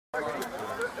Get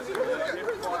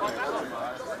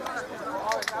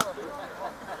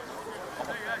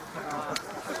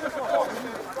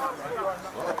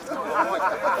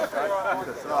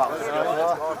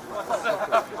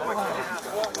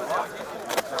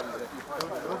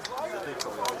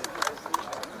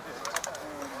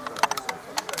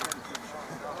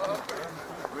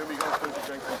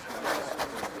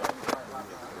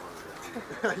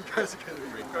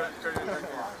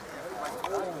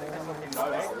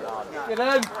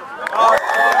in!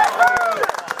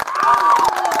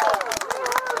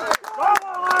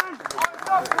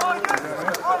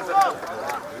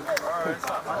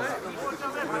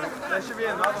 There should be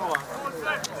another one.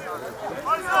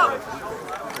 Who's got it?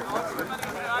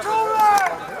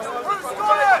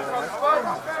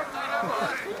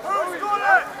 Who's got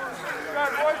it?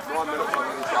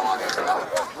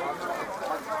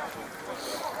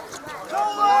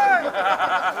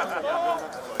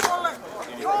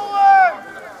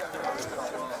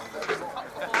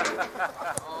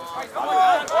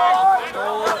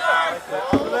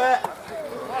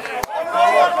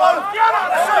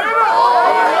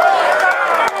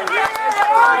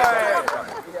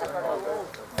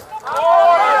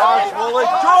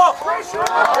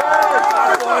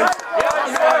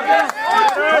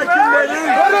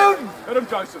 Hit him,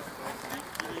 Joseph.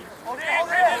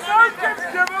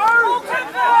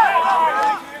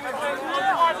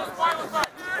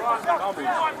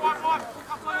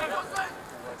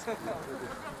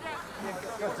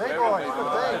 Good day, boys. Good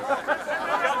day.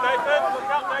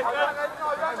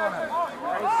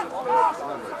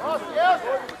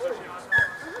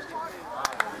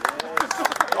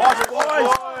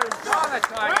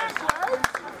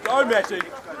 Go, Matty.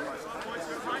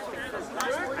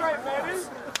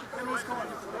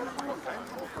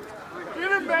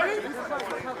 Get him, Matty.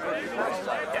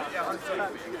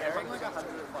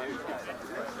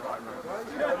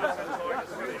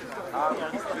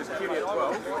 There's Kenny at 12.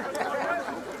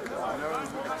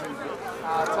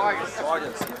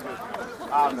 Tigers.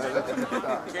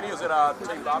 Kenny was at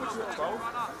Team Barbecue at 12.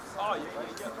 Oh,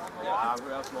 yeah. Who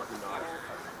else might you know?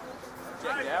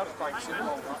 Jack Dowd is playing Super.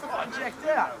 Jacked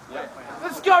out. Yeah.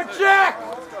 Let's go, Jack!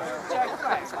 Yeah,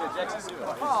 Jack's a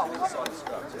Super. He's inside the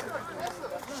scrub.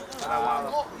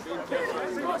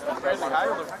 Bradley Hay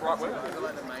on the right wing.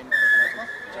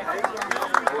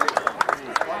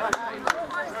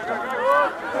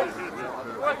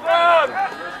 What's up?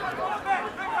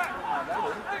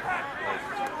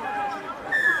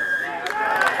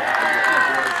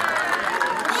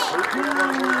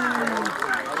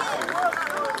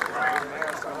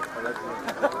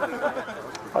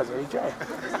 How's AJ?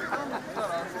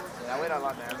 Yeah, we don't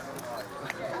like that.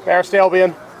 Marist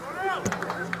Albion.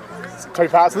 2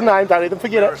 parts of the name, don't even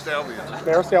forget it. Marist Albion.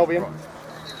 Marist Albion.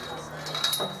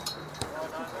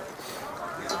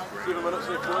 7 minutes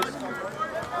left, boys.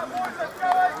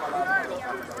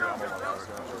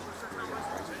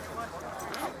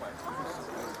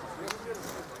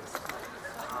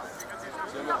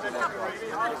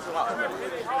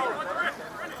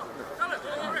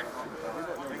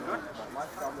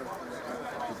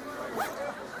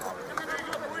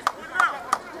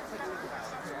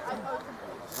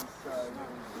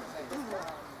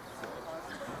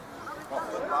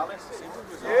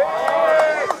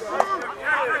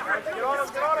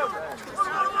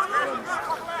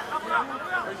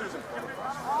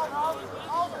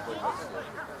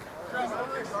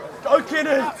 Go, Kenny!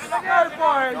 Go,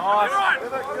 boys.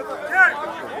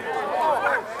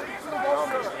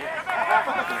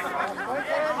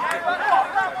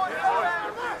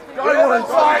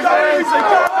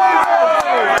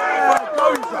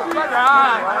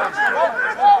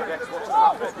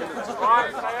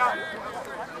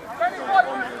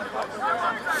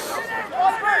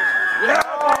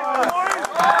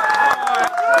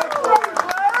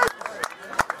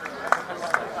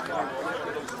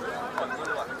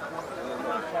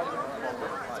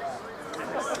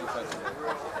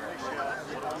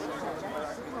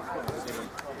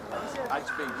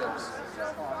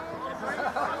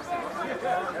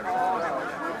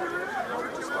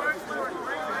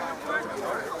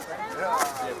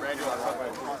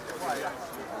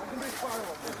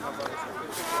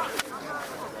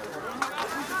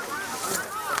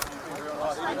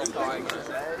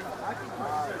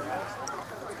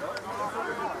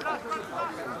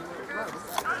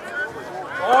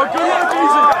 Oh, good one,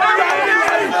 Jesus!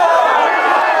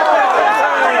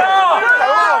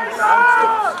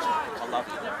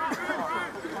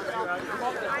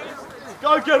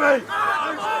 Go, Jimmy!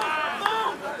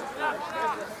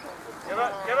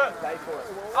 Give it. There's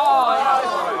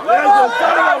a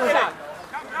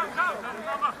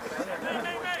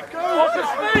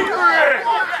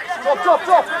Drop!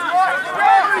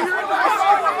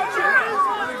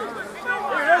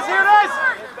 Here it is!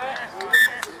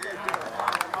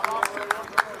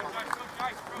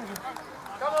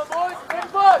 Come on, boys, big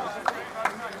foot!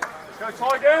 Go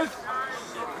Tigers!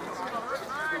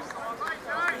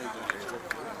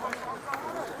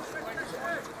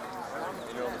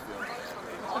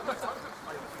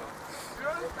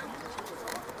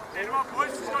 Get him up,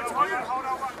 boys. Just go Tigers. Hold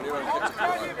on.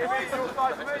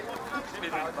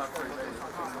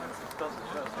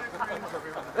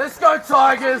 Let's go,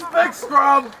 Tigers! Big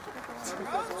scrum!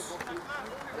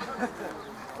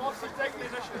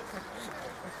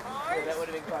 That would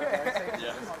have been quite embarrassing.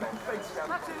 Yeah.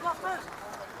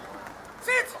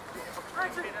 Sit!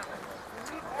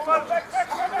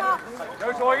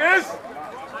 Go Tigers!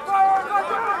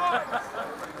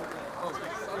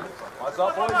 Eyes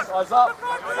up, boys. Eyes up.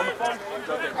 On the phone.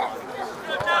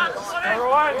 All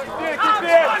right, keep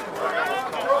there.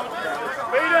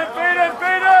 Beat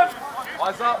him!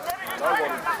 Eyes up. Nobody.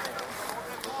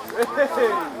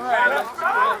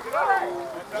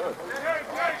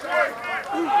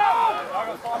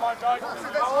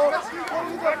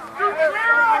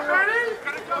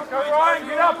 Go Ryan,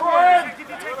 get up, Ryan!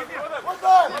 What's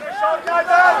that?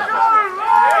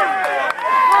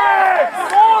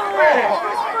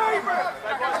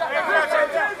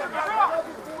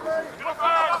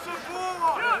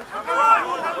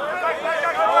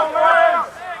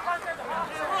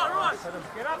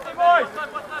 Get up there, boys!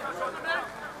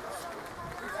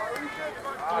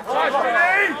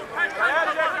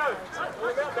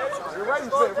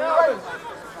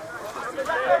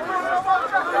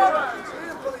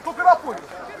 Hook it up, boys!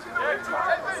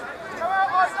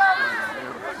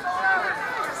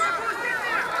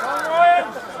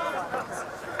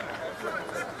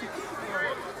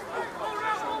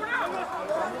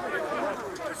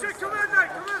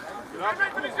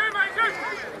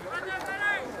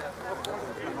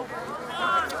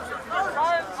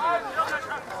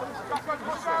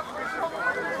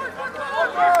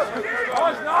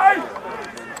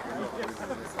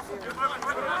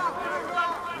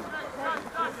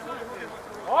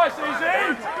 Nice, easy!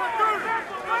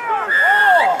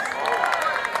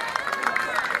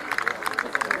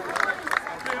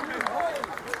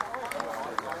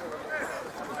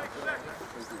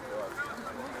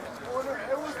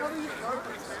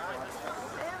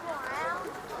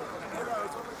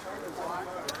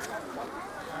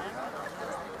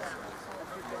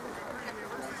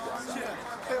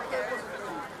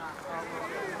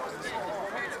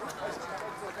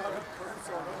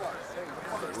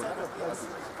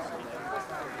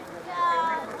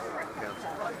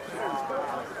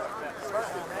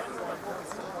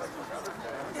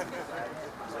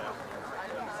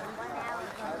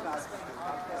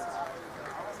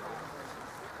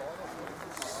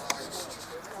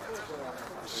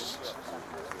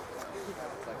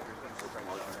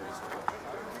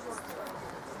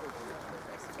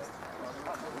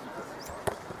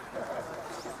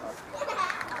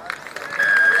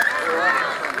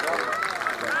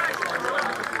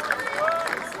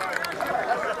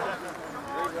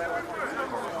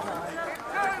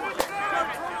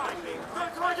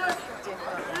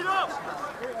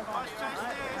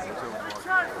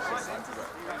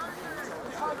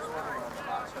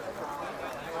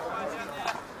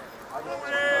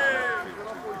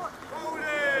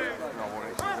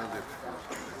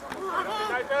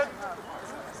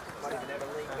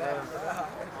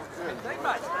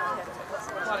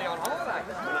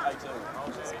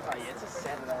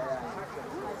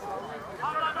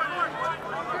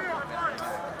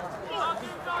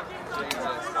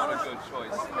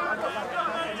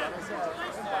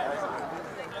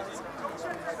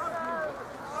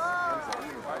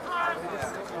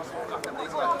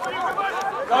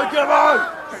 Go, Gibbo!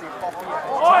 Go,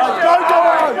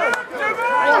 Gibbo!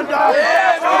 One down!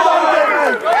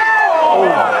 Go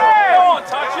on,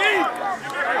 Touchy!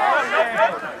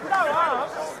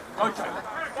 Okay.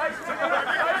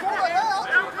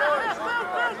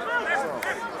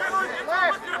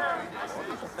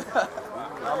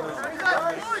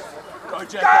 Go,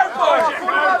 Jack! Go,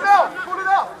 Jack! Pull it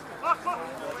out!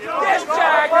 Yes,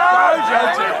 Jack! Go,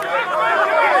 Jack!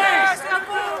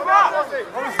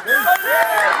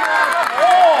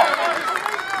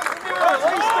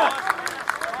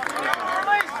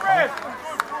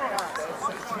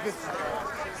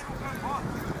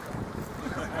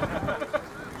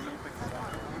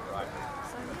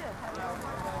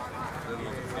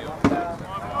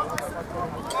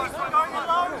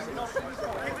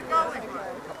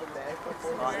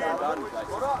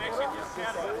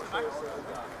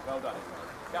 Well done.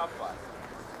 Count five.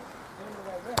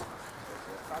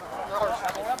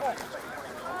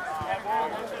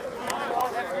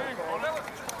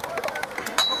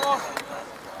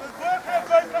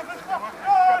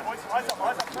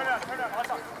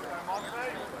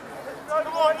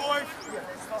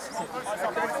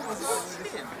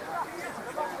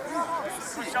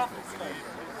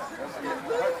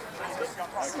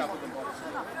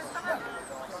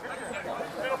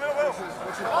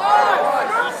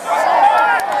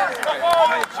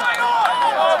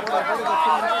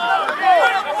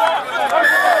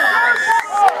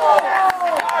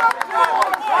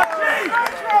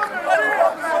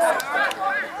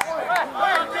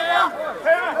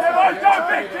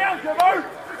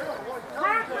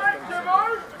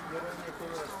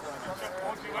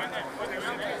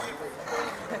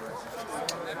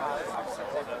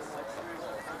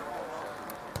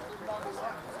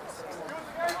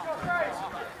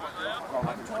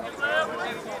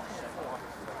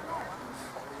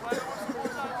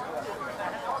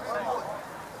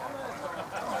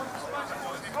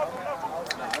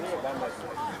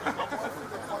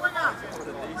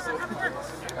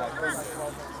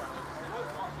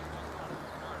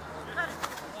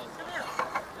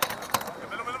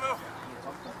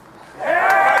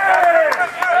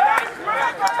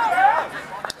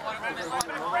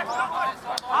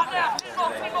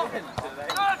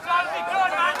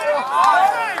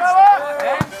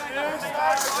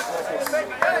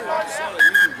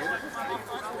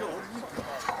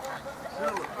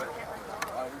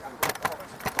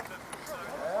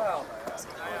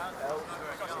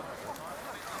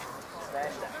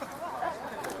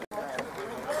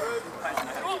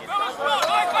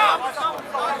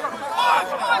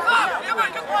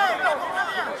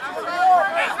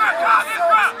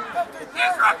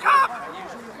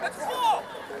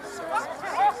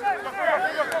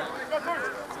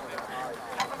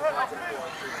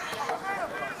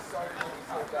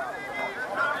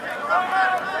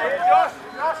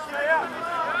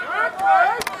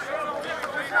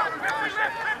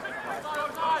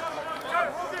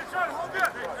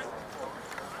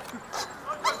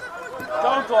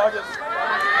 Don't dog it.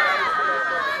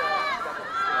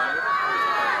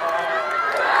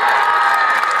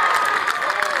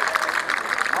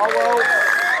 Oh well.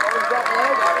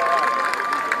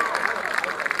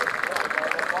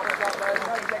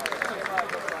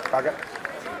 Back it.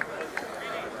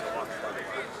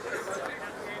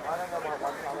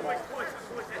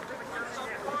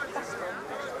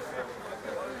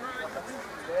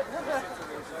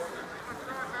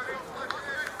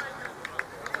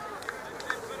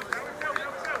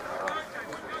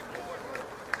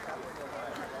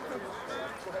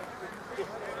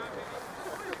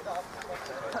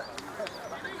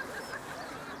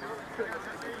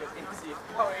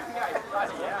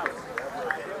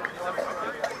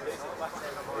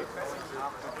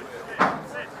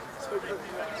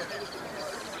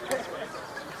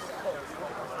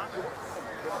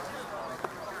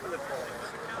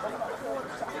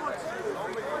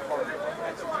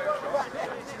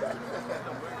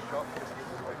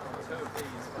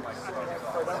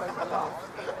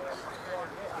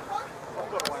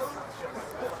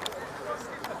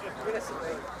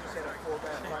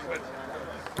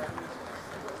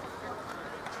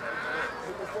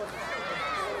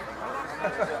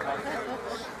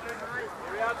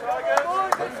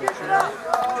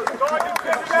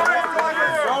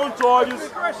 Going Tigers.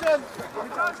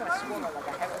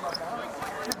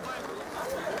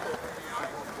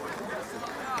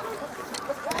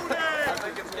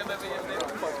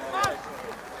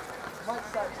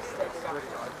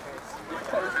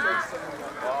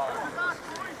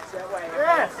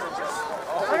 Yes!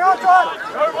 Hang on, John!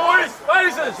 Go boys!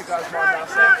 Phases!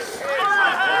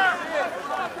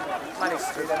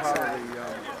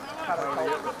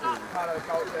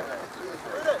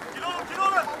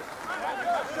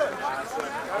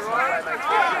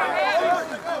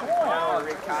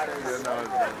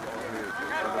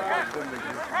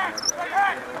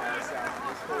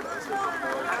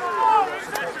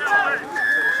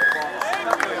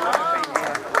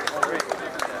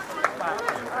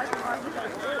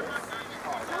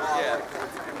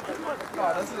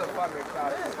 Oh, this is a fun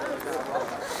Ricardo.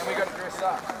 And we got to dress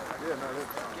up. Yeah, no,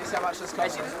 guess how much this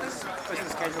costs? This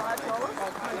is casual. Yeah,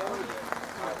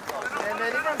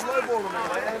 man, everyone's lowballing me,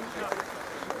 man.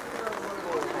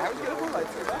 How was you going to pull like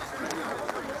that?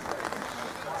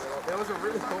 There was a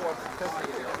really cool one from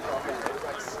Tiffany. It was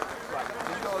like,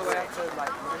 you go all the way up to like,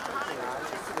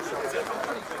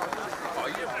 oh,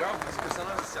 yeah, bro, because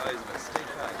sometimes it's always a mistake.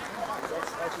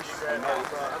 That's actually straight up,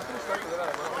 bro. I'm pretty stoked with that.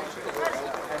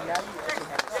 And now you actually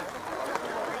have a super.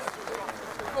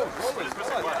 Oh, rollers,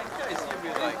 besides, you guys give me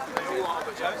like,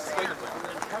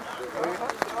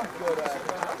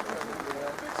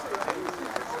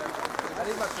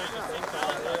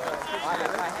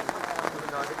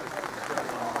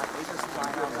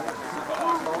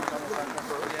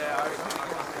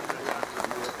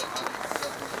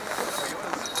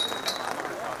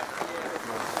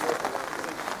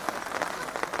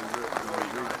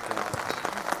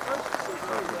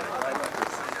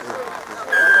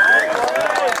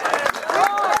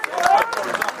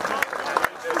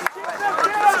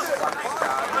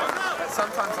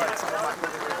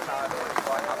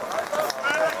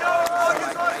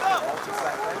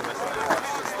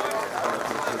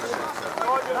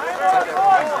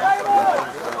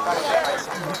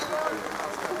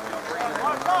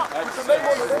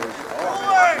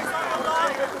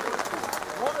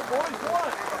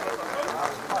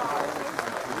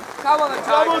 Come on, the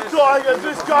Tigers. Come on, Tigers.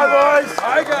 Let's go, boys.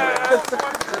 Tigers.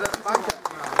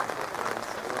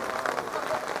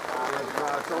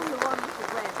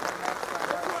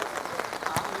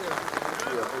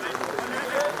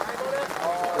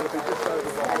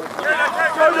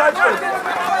 Go, Nathan.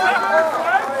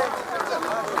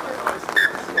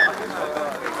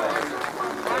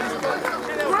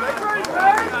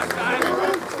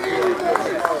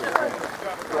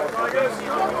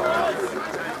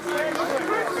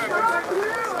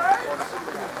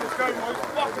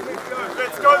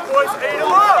 Let's go, boys. Eat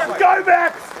them up. Go,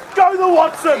 Max. Go, the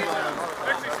Watson.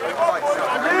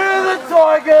 Here the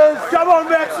Tigers. Come on,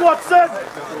 Max Watson.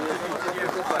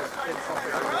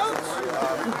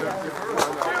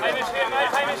 Hamish here,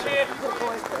 mate. Hamish here.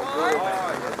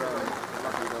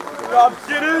 Up,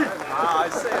 Kitty. I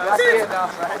see it now,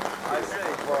 mate. I see.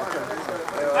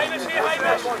 Hamish here,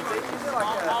 Hamish.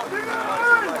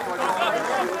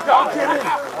 Go, Kitty.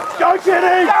 Go,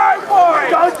 Kitty. Go, boy.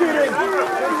 Go, Kitty.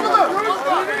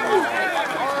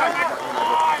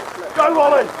 Go,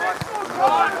 Wally.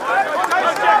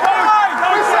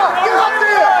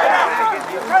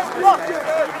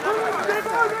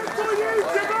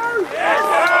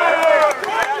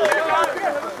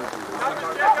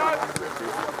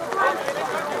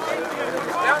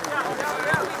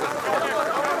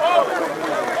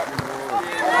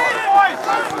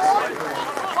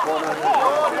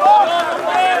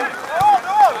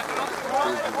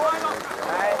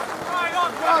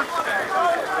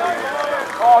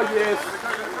 Oh, yes.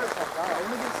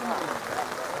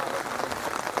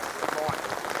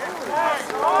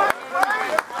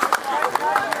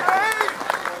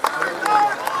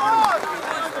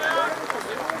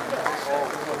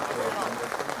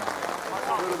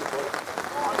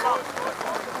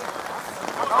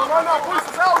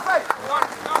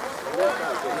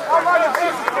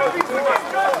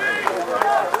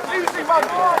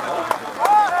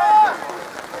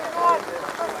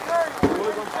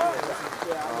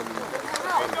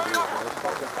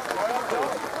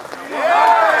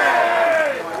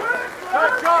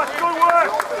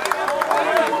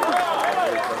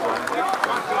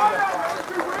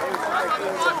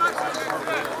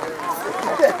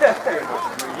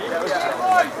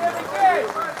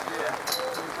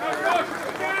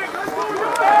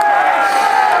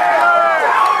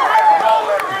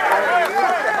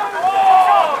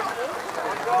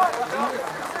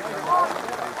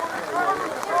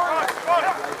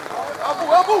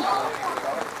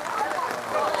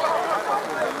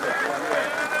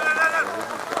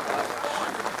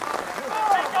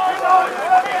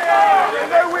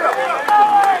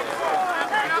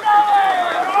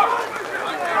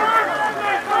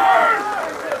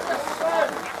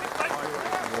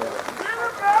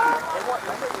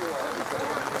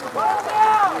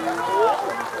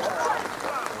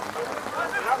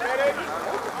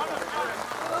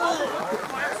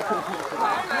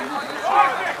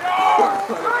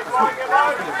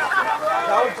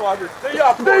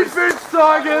 Defense,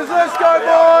 Tigers, let's go,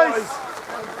 boys!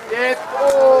 Get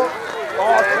all.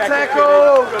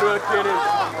 Tackle! Good work, Kiddies.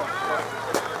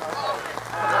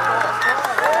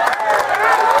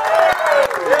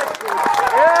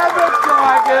 Yeah, the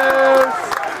Tigers!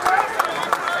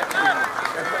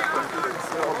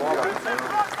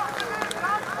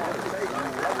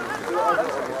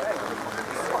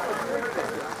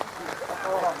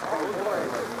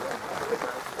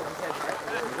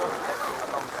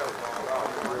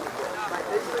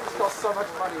 So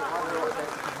much money.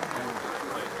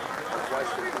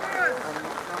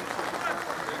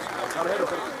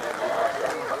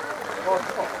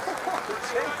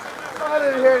 I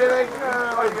didn't hear anything. I don't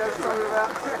know what you guys are talking about.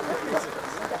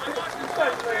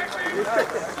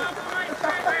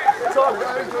 It's all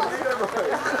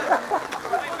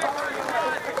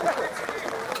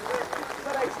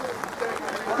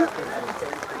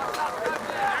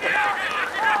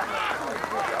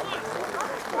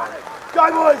Go,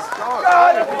 boys! Go!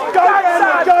 Go,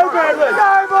 Badland! Go, Badland!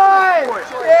 Go, boys!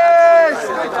 Yes!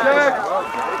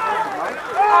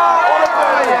 Oh,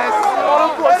 yes!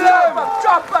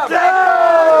 Drop him!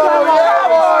 Down! Yeah,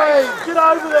 boys! Get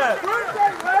over there!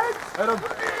 Hit him!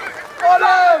 On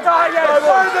him! Tigers!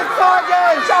 Go, the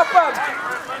Tigers! Drop him!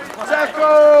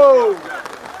 Tackle!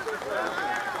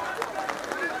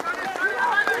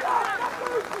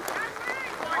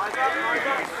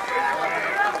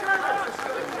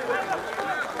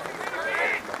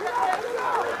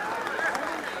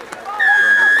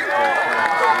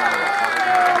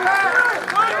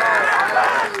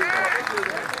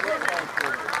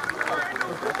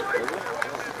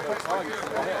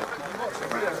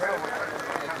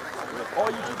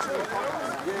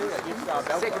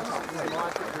 Second time.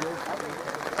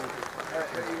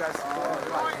 You guys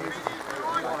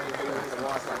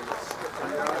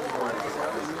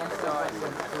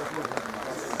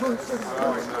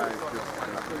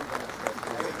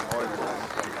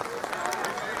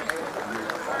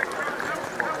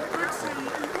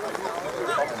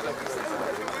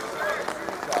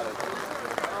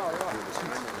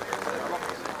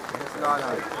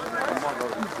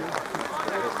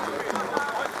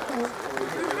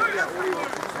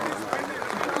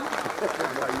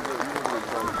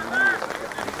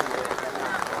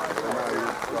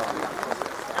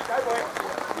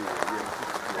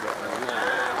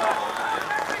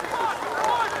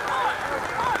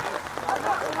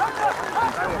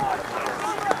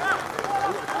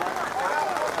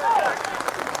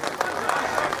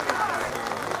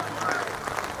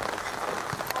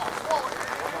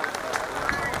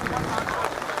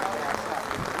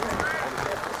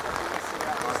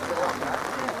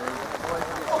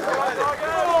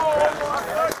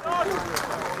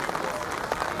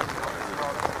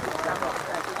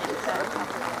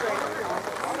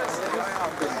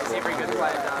every good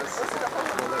player does.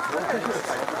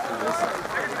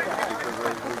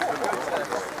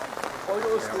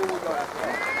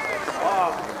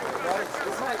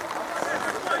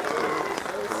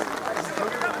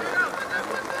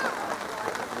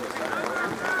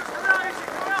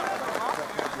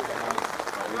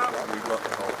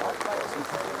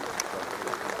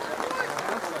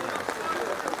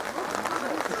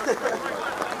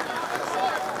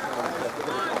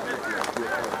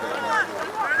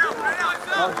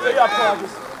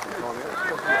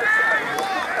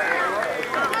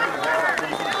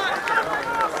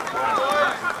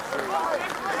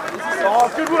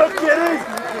 Oh, good work,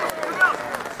 Kenny!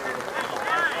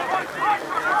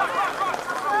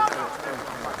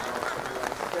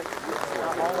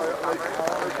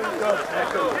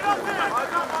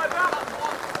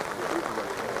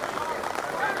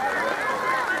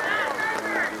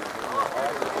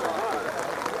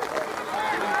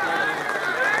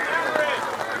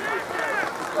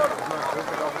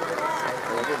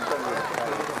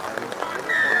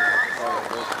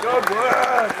 Good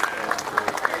work!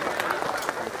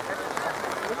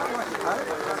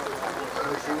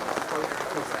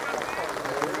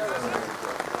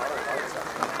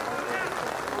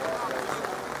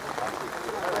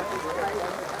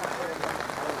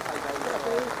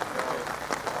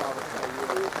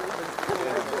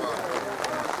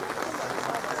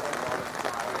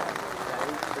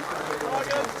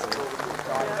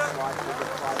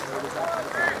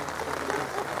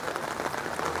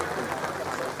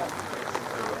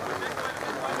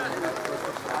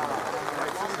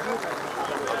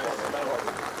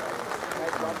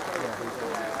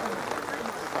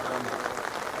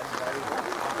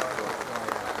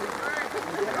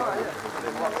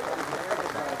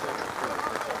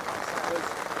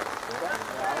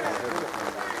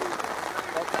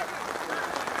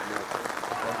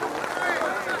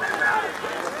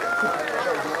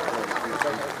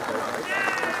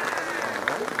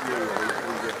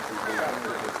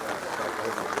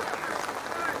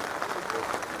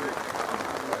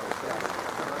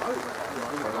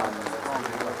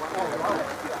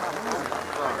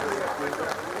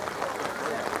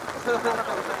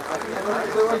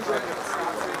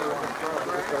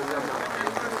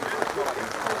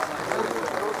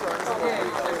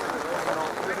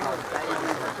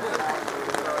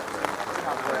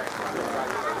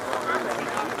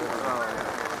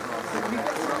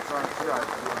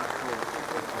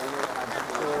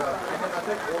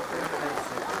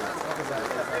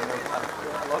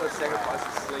 A lot of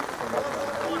sacrifices sleep from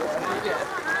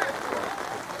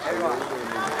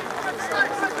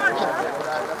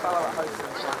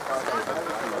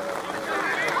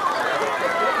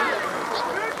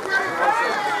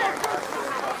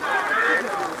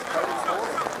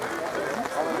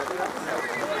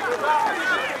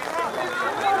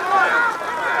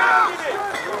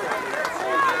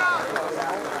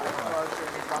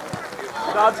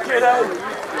That's good,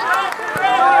 eh?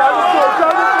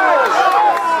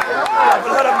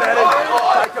 Let him medic.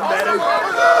 Take a medic.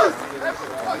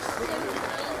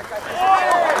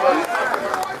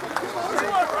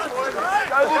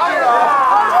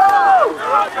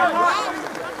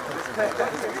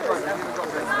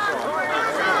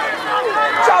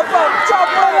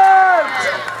 Jump on him!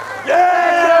 Yeah!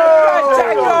 Great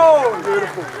tackle!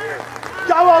 Beautiful.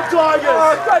 Go on, Tigers!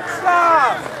 Oh, good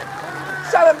stuff!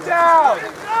 Shut him down!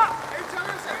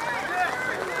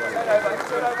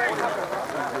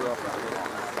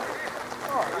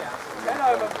 Turn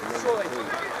over, surely.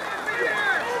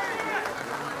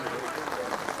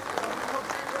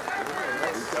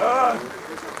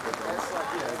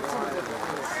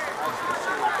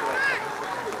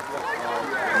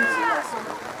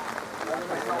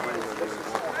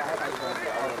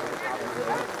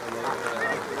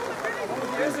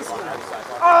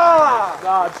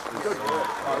 charge. Good work.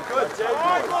 Oh, good. Come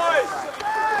on, boys!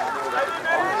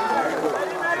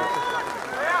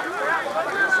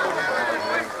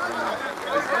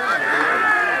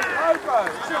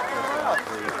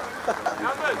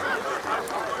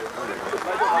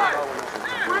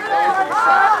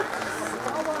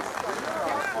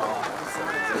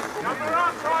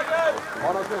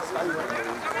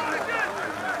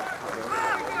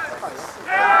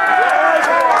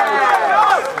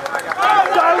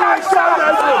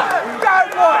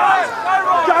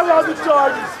 The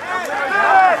Chargers!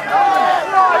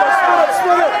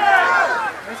 Split it!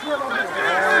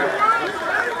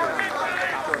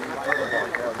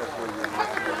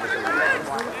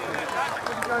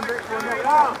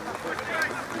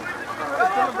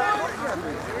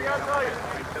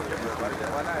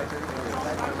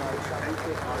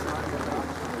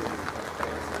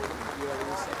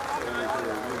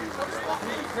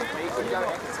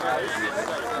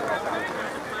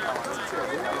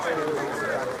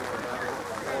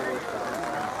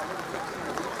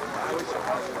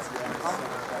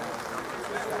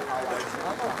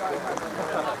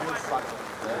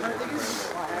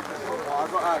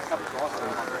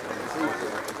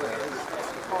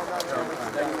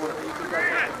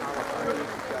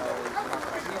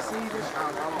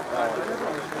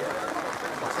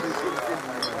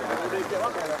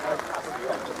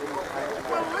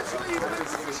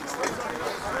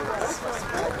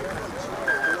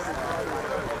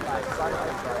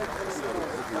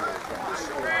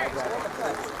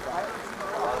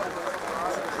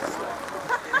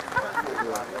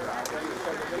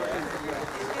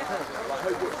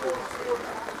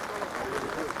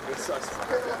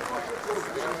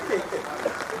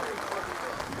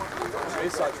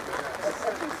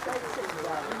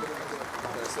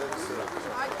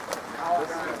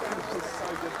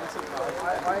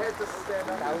 I had to stand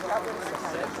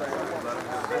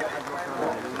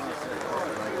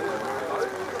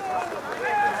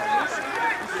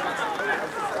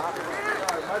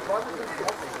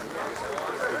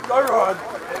Go, Rod!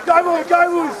 Go, Wolves! Go,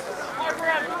 Wolves!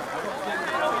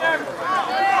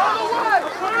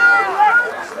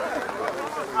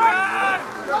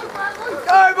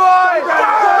 Go, boys!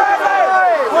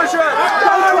 Push it!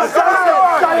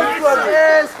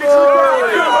 Yes, good!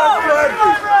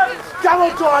 Come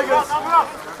on, Tigers!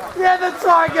 Yeah, the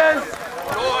Tigers!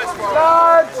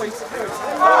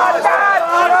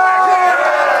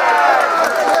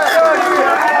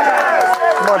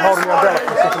 Come on, holding the umbrella for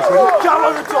a second, sweetie. Come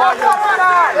on, the Tigers!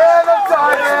 Yeah, the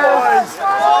Tigers!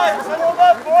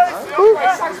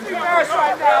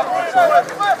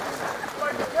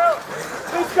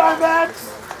 Let's go, Max!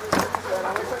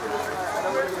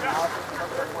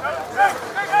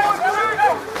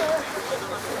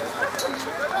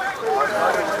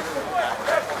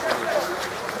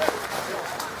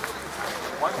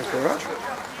 Thanks very much.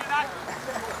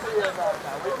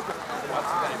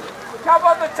 Come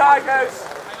on, the Tigers!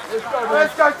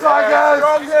 Let's go, Tigers!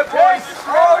 Strong here, boys!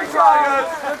 Strong Tigers!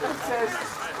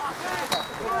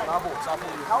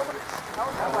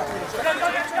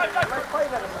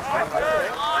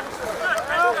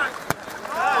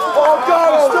 Oh, go!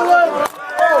 Still in!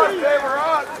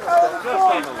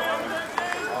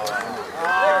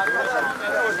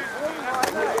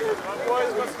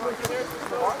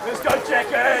 Let's go,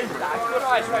 Jackie!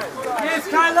 Yes,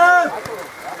 Caleb!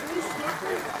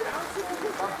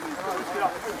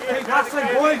 Hustling,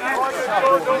 boy!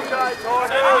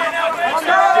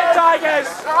 Tigers!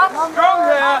 Strong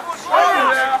here! Strong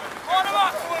here!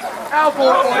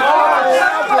 Elbow!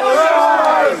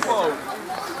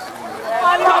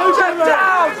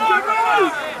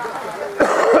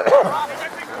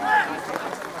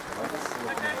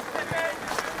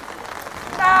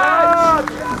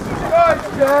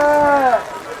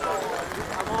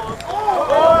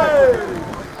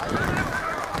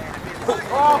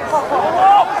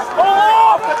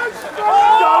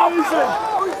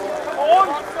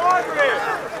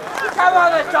 Come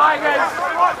on, the Tigers!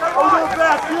 Over the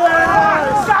back,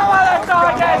 yes! Come on, the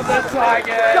Tigers! The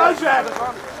Tigers!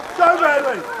 Go,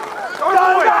 Bradley! Go,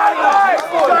 Bradley!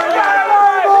 Go, Bradley! Go,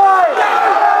 Bradley!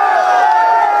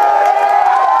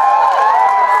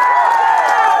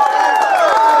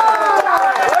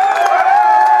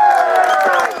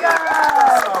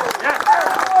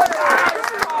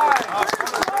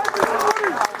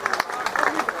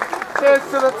 Cheers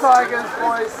to the Tigers,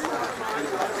 boys!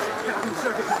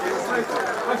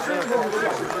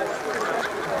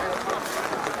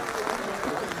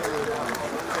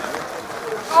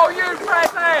 Oh, you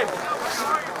Bradley!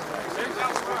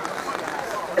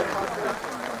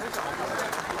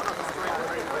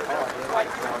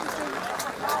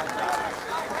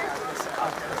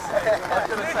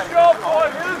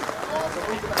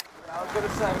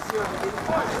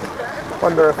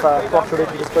 Wonder if Brock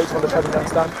really just boots when the trading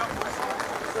day's done. Is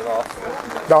it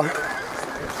off? No. I'm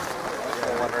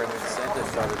wondering if Santa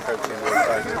started approaching the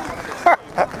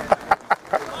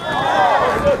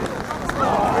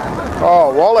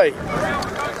Oh, Wally.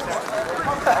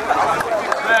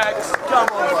 Max, come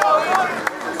on.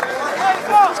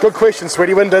 It's a good question,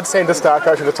 Sweetie. When did Santa start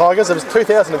coaching the Tigers? It was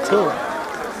 2010.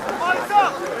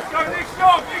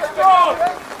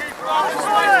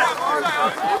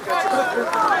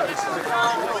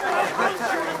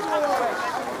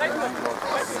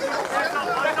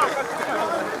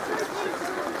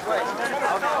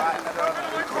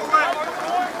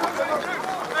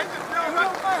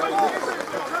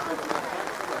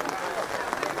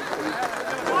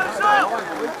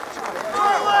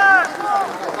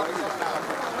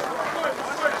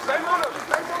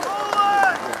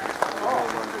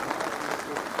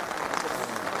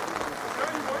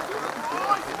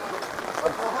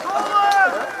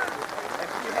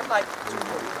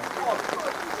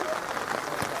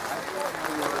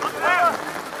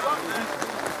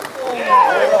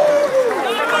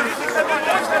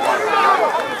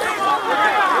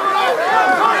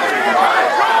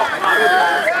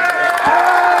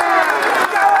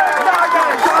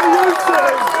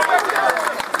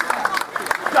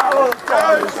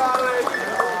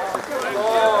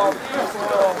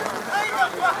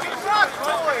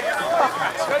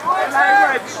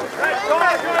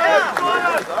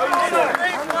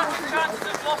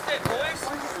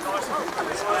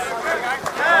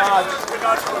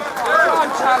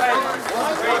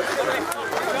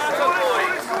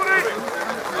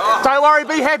 Don't worry,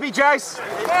 be happy, Jace.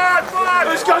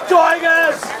 Let's go,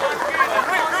 Tigers!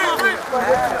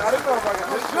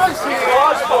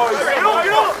 Nice, boys.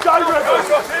 Go, Rivers.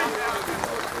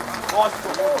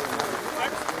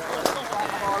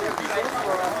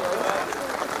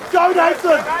 Go,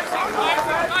 Nathan!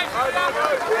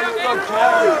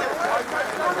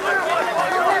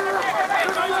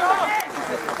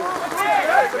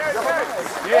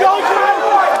 Go,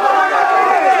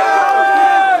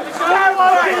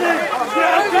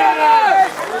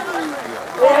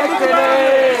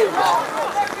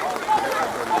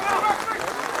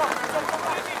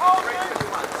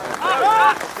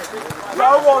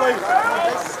 Go, Wally!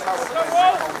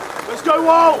 Let's go,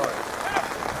 Wall!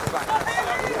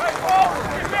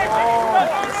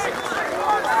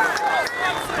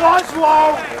 Nice,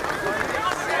 Wall!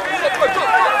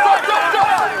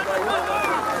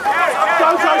 Go,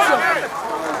 Joseph!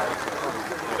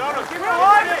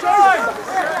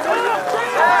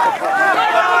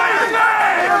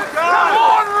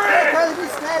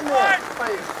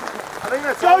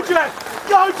 Go, Jack!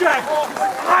 Go, Jack!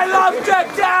 I love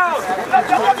Jack down!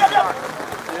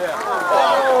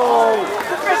 Oh!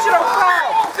 Professional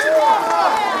foul!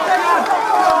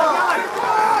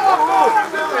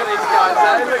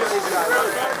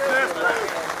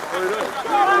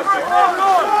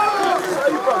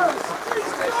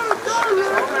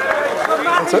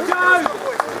 That's it?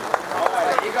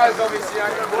 You guys obviously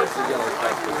aren't going to watch the yellow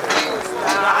card.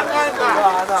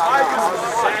 I was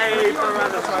saved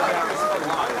around the touchdown.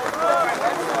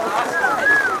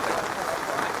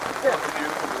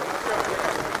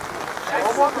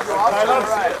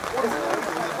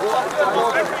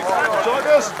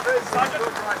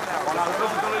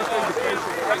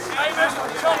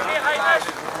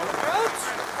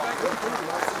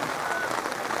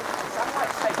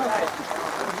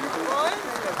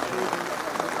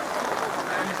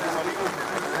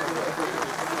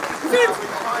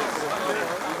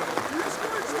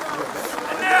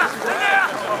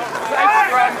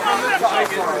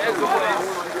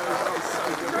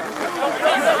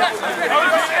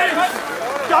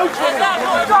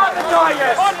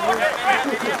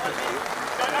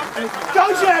 Go,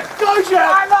 Jack! Go,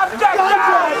 Jack! I love Jack! Go,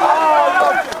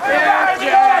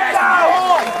 Jack!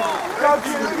 Go,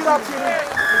 Jimmy! Get up, Jimmy!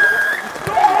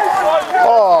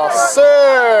 Oh,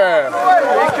 sir!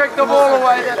 He kicked the ball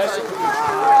away.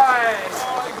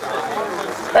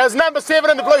 There's number 7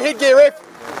 in the blue headgear, ref.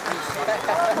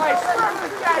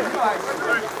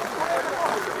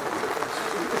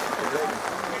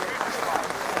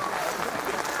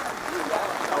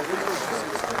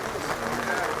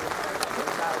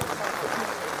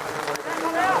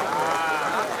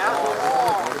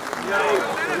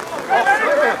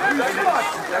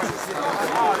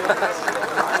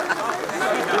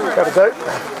 That'll do.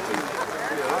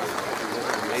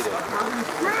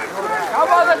 Come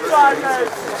on, the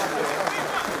Tigers!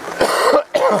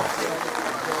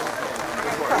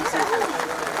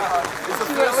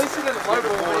 At least he didn't low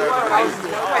ball. I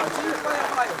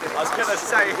was going to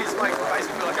say, he's like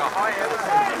basically like a high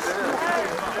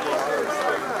end.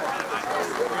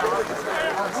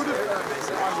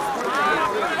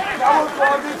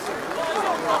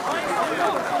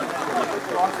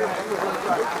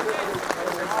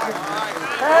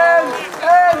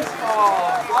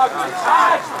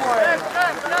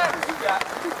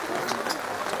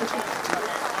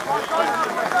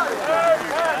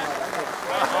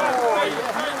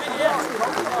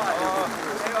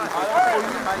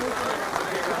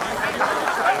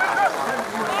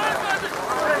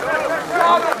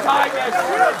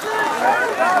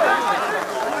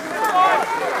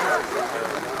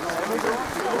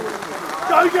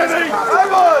 Go get me!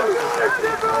 Come on!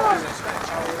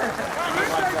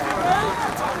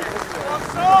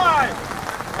 Offside!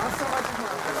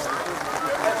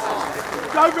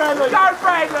 Go Bradley! Go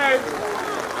Bradley!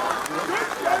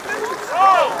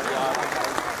 Oh!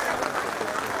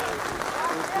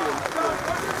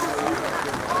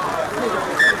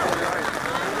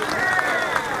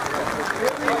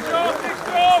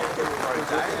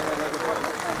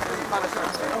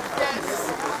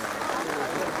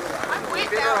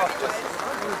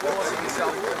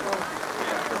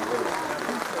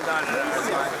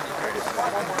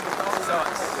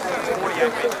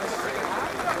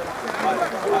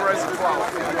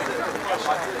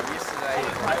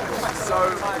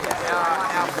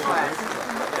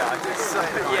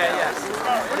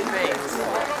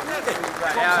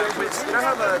 You know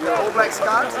how the All Blacks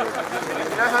cards? You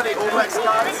know how the All Blacks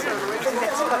cards?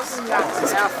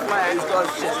 Our flag was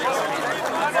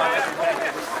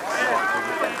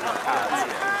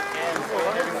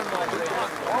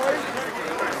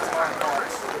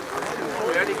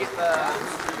we only get the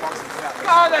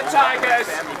Oh, the Tigers!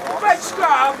 Red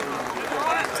scrum!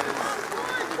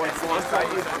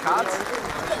 cards.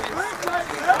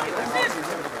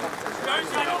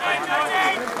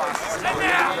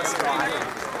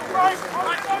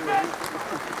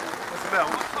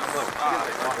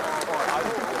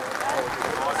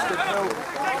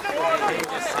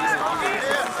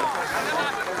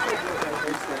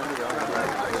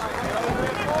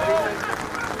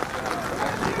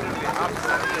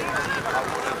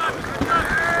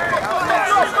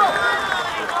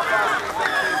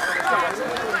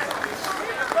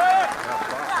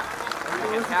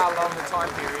 How long the time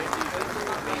period do you think?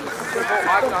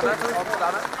 I've done it. I've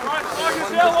done it.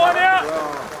 Marcus, now line out!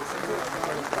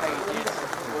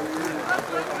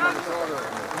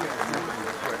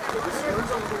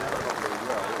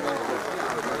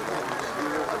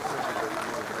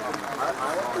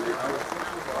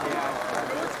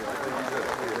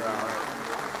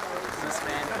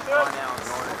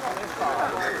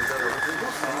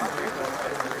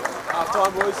 Half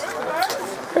time, boys.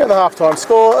 And the half-time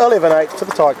score, 11-8 to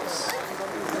the Tigers.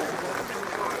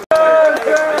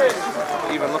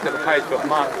 Even look at the page, but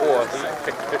Mark Orr, he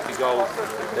picked 50 goals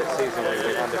that season when he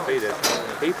went undefeated.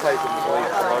 He plays in the league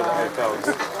below the AFL.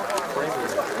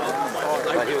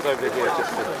 Like he was over here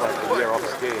just for like a year off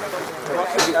skiing.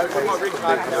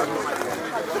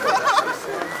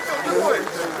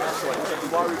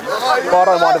 Well, I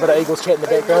don't mind a bit of Eagles chat in the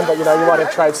background, but you know, you might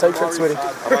have trade secrets with him. I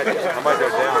might go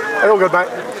down. Hey, all good, mate.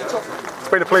 It's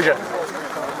been a pleasure.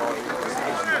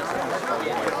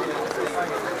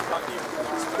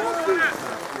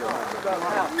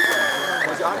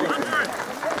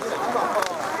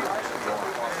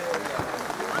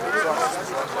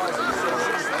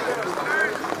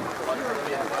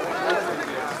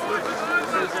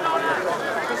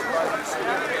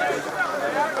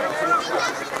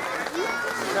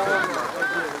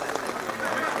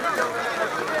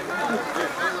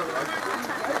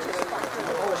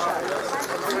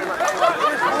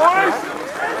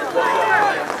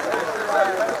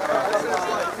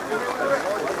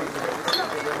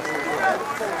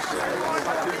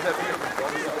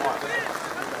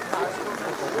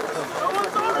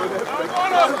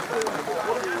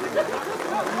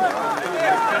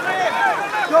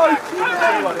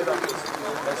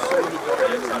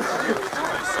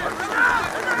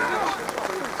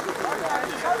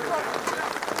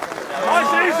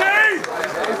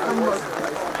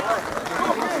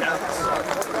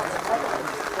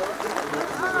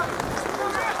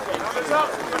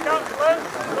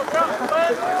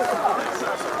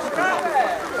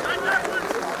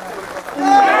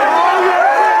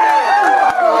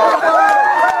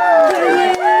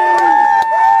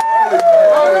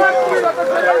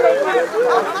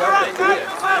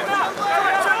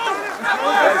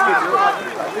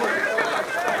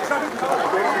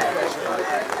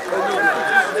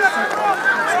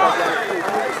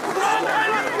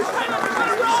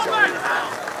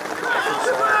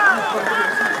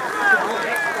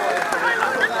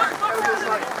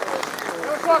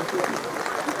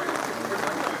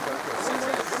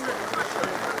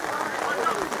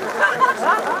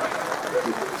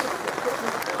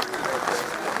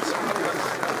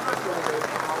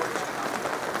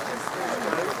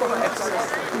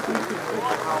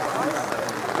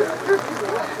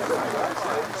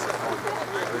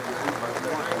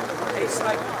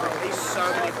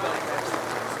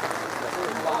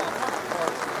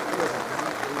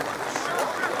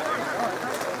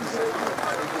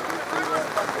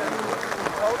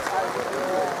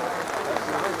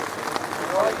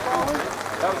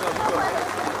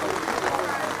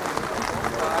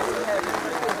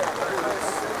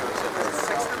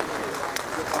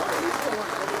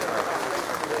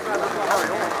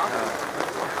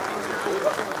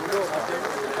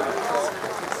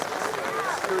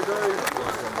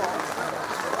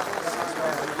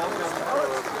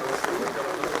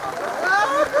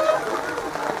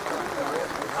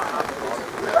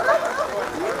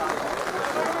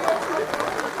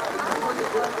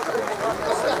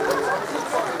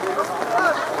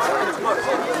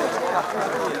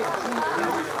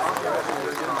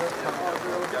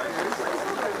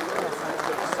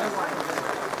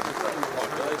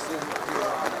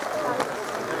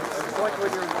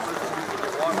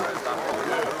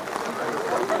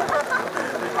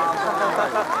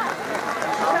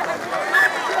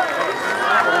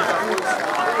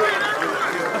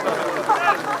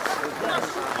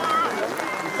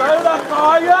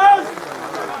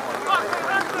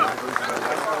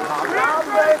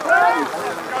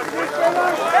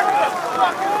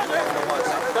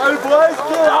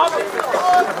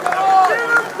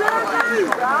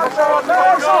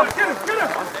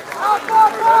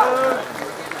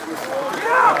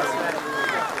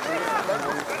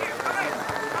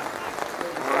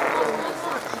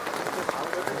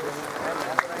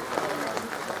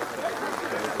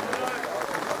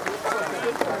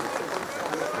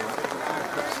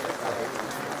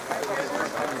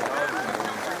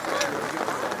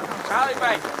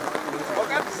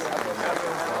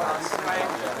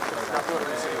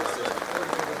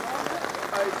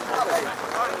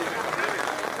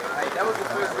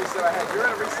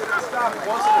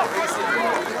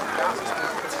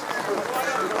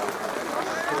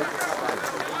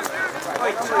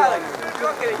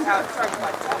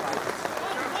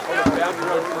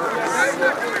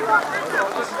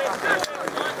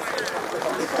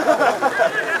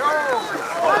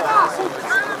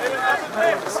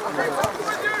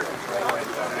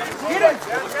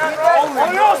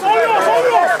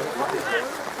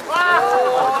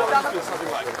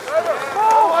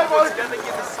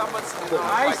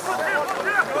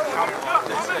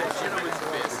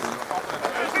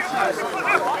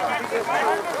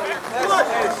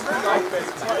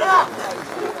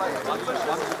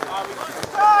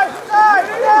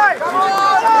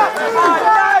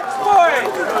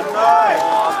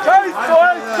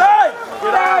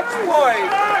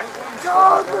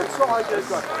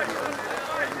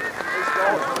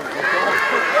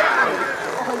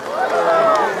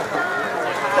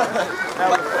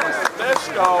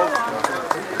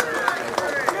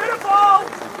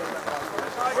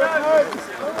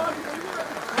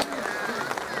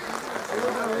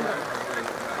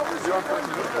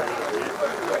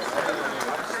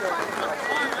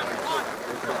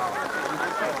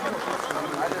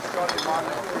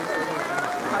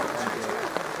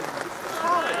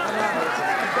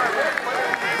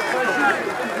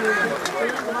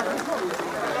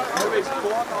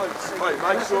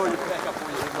 Make sure you back up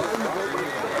on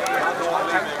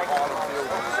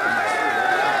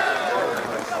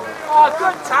oh,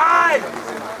 good time!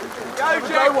 Go,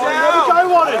 Jack, down! Go,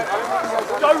 Warren!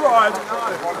 Go, Ryan!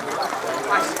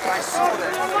 I saw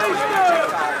that.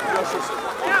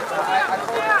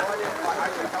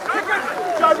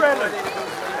 Go, Bradley!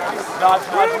 Nudge.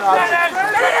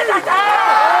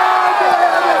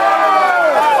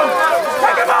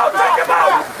 Take him out!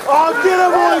 Oh, get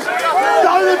him, boys!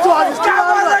 Go the Tigers! Go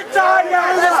the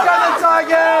Tigers! Let's go the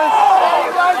Tigers!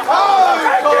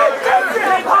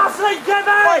 Parsley, get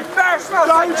him!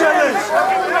 Go, Jennings!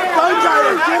 Go,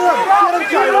 Jalen!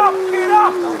 Get him! Get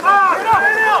up!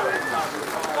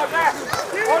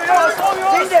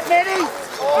 Send it, Manny!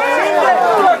 Send it!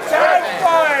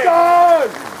 Go!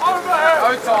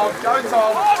 Go,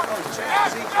 Tom!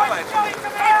 Is he coming?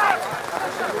 Heads!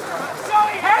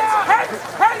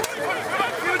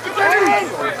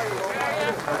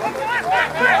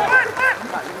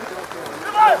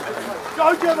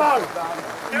 Go, Jimmo!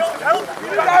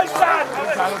 Go, son!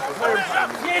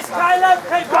 Yes, Caleb!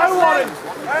 Keep going!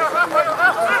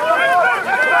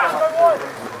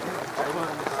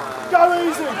 Go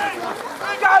easy!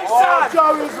 Go, son! Go,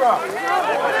 Israel!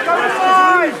 Go,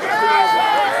 Israel!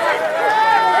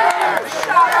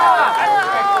 Shut up!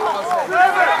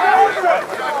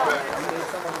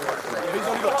 He's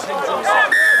only got 10 jobs.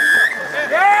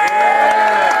 Yeah!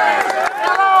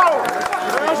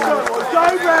 Go,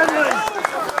 Bradley!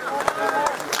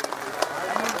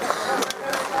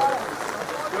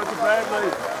 Go to Bradley.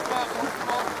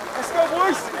 Let's go,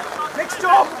 boys! Next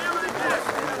job!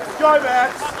 Go,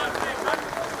 Max!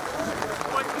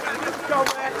 Go,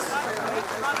 Max!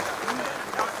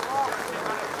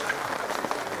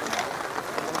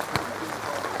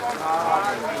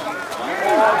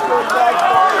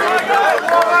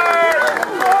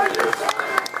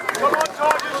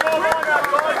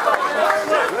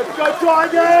 Let's go,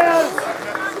 Tigers!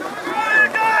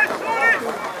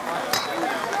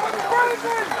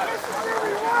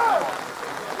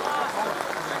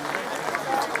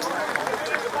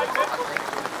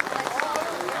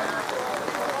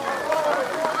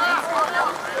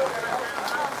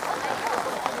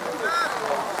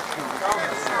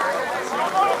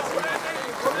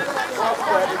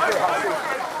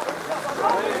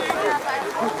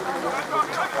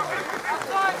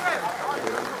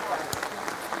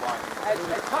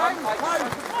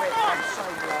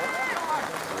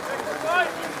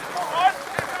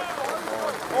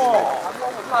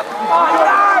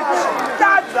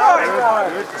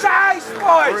 Chase,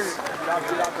 boys!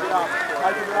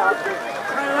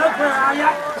 Caleb, where are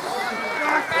you?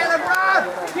 Caleb, run!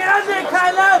 Get on there,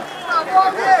 Caleb!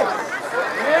 Walk it!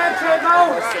 Yeah,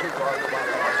 Trevor! Keep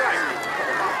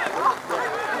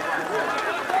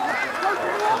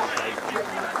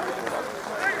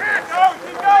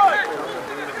going!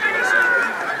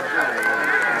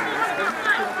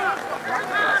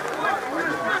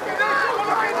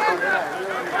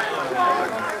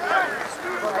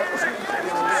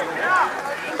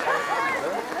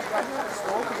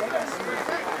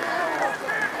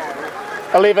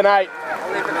 11-8.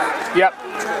 Yep.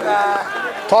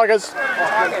 Tigers. I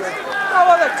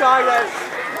want the Tigers.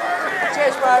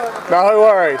 Cheers, bro. No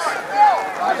worries.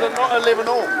 Is it not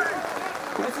 11-all?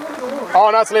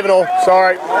 Oh, no, it's 11-all.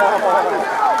 Sorry. Go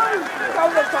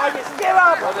the Tigers. Get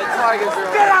up.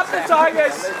 Get up the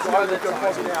Tigers. Go,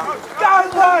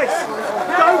 boys.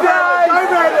 Go, guys. Go,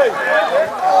 Bradley.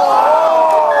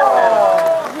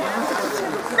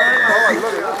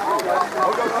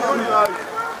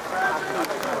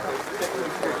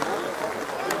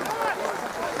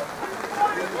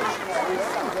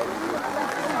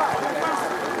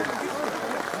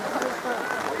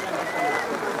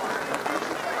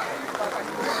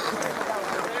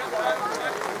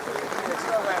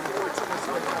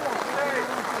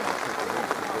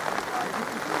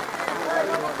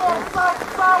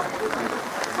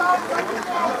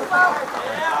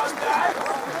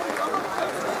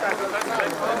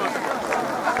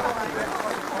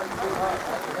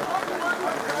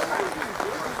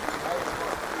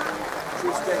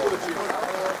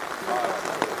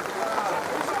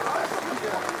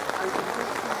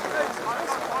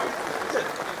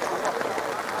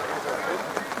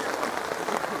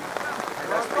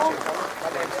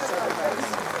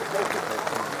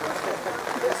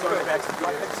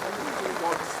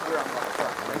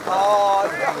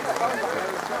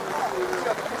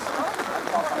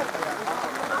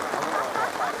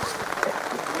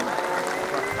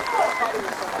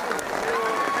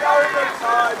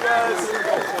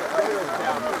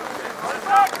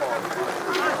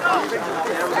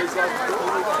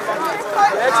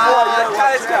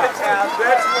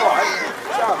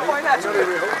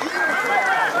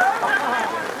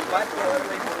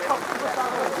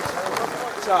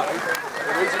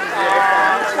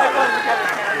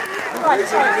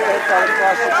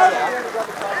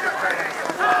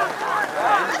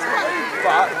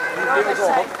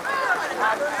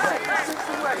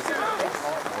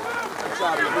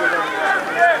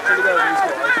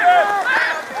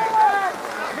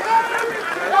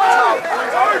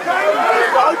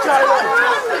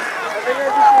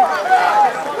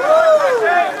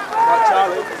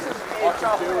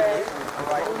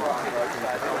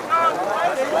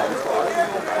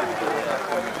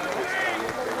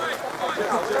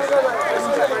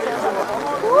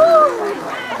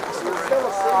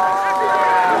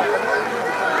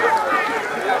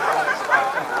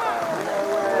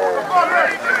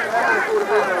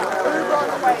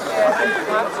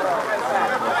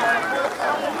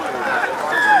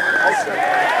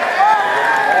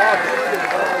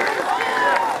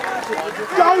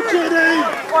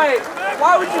 Wait,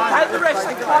 why would you pay the rest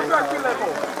at contract level?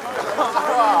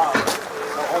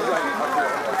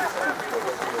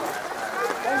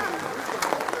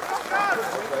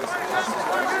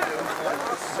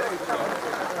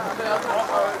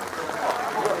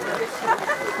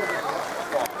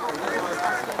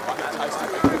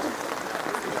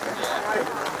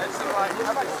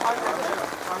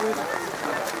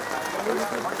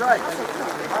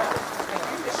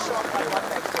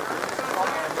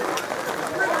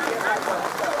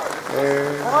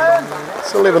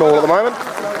 It's 11-all at the moment.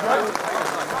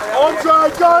 Andre,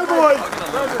 go boys!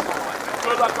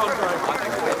 Good luck, Andre.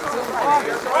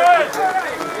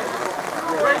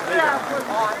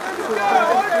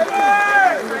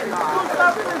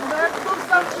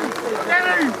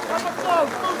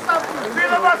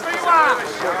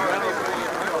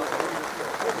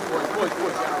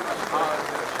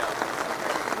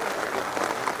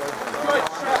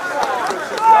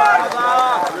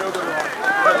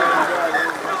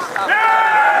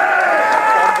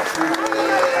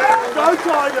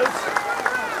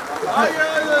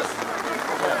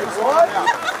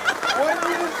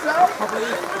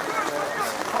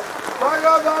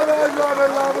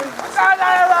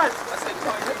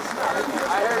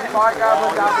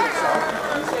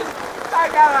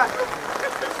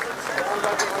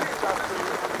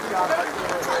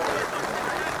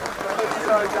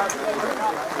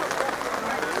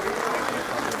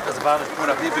 That's a vantage point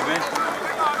up here, big man.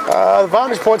 The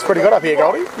vantage point's pretty good up here,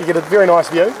 Goldie. You get a very nice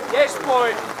view. Yes,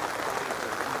 boy.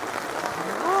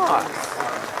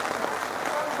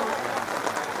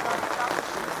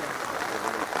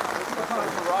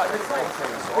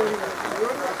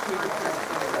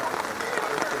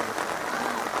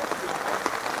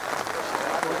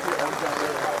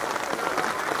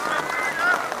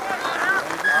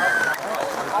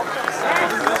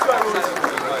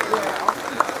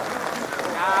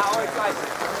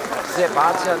 Is that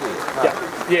Bart's out there? Yeah.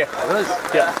 Yeah. It is?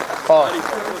 Yeah. Oh.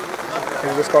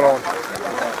 He's just got on.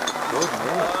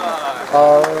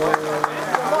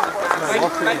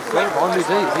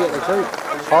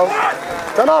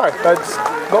 Don't know. There's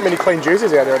not many clean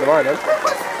jerseys out there at the moment.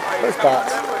 Where's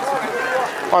Bart's?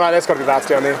 Oh no, that's got to be Bart's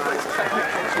down there.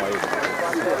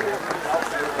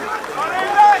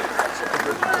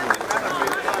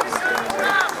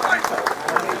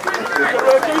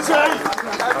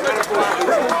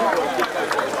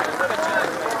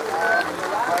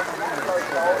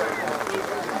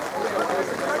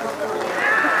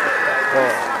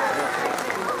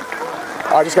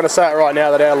 I'm just going to say it right now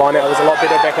that our line out was a lot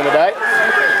better back in the day.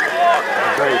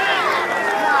 Agreed.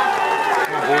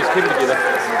 Come on, boys, keep it together.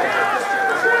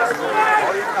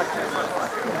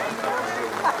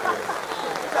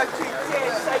 Don't you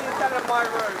dare say you've done it in my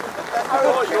room. It's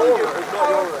not your room. It's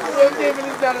not your room. You're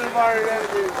definitely done it in my room,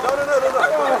 haven't you? No.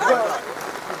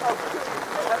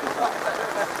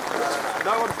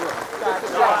 No one's room.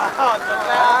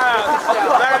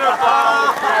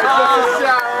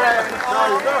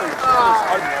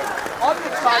 On the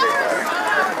table.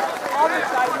 On the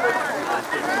table.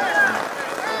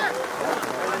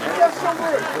 Just some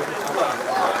room.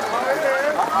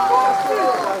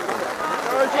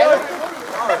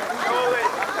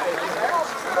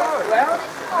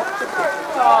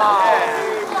 I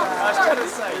was going to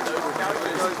say, It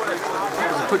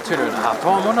was a quick turnaround at half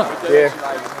time, wasn't it? Yeah.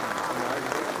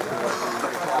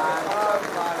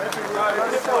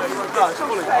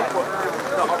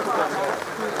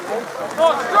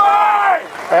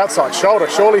 Outside shoulder,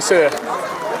 surely, sir.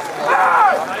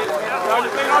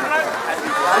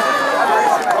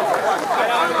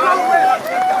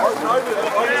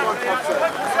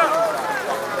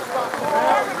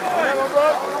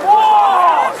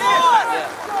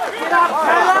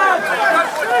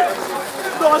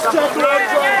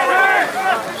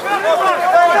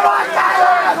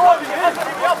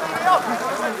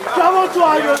 Come on,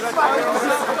 Tigers!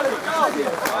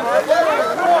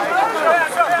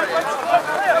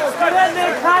 Get in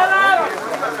there, Caleb!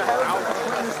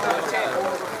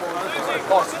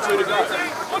 Boss, 2 to go.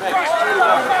 Max, 2 to go.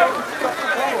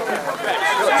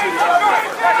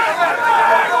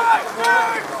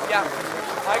 yeah.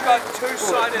 I got 2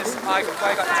 signers. I got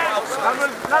 12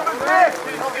 signers. Number 5!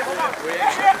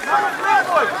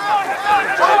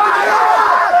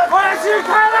 Where's you,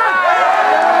 Caleb?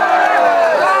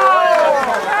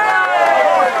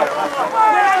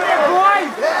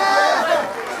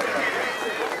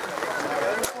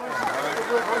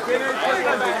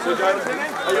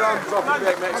 Are you on dropping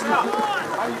back, Max?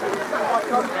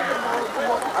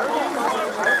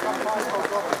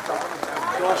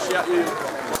 Gosh, yeah, you.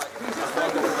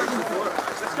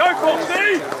 Let's go, Foxy!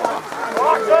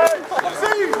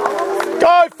 Foxy!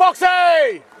 Go,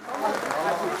 Foxy!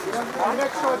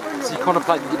 So you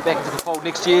contemplating getting back into the fold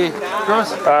next year, Chris?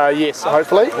 Yes,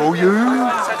 hopefully. Oh, you?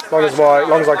 As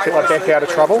long as I keep my back out of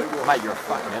trouble. Mate, you're a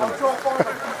fucking animal.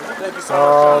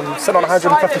 Sitting on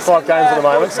 155 games at the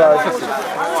moment, so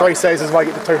 3 seasons might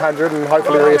get to 200 and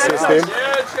hopefully reassess them.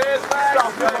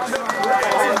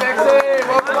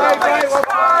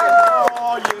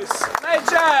 Oh, yes.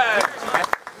 Legend!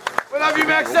 We love you,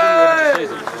 Maxie!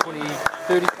 20,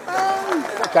 30,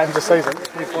 Games a season,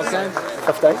 25 games?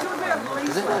 15.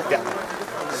 Is it? Yeah.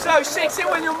 So sexy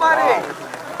when you're muddy.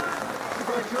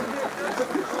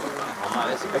 Oh, mate,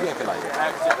 that's a big accolade.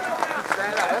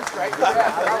 That's great.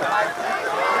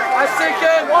 I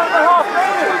second 1.5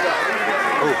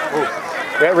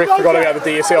 meters. Yeah, Rick forgot about the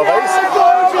DSLVs.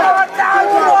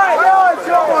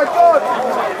 Oh my God!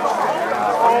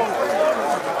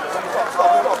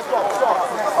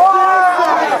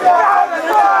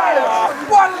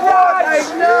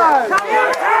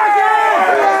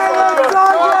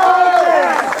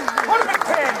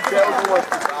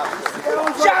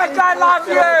 Jack, I love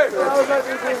you! That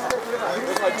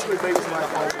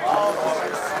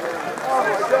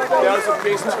was the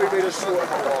best 2 metres short of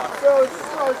my life. That was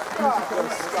so stuck.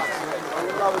 I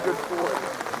love a good forward.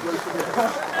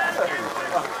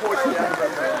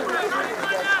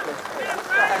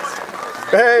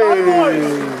 Hey!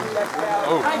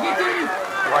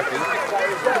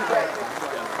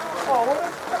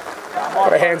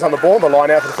 Got our hands on the ball, the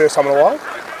line out for the first time in a while.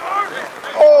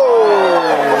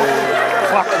 Oh!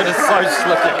 Fuck, it is so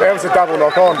slippy. That was a double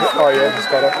knock on. Oh yeah, just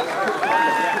got it.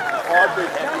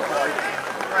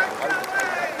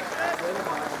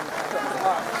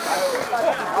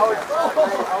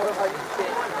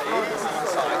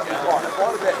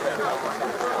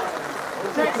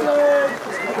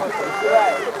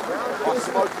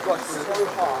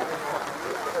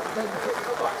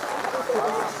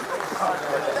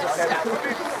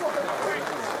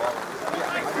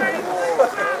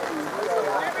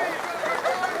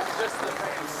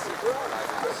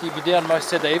 So you be down most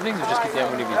Saturday evenings or just get down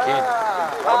whenever you can?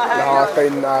 No, I've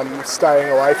been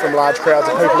staying away from large crowds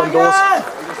of people indoors.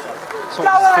 So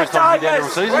it's the first time you've been down all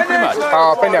season, pretty much?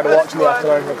 I've been down to watch in the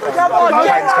afternoon.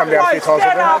 Kane's come down a few times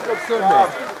with me.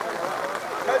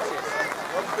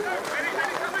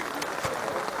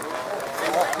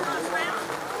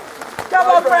 Come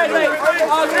on, Bradley!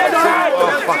 Oh, good side!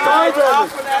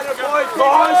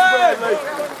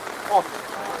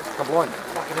 Come blind.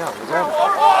 Fucking hell, it's on.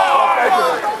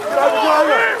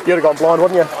 You'd have gone blind,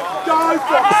 wouldn't you? All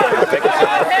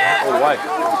the way.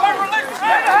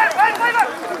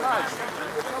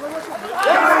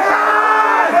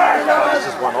 This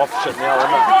is one off shit now,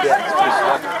 isn't it? Yeah, it's too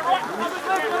slow.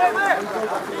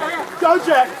 Go,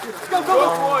 Jack! Let's go,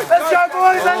 boys! Let's go,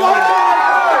 boys! Let's go!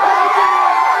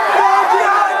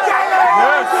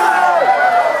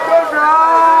 Good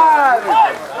run!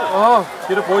 Oh,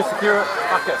 get it, boys, secure it.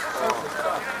 Fuck it.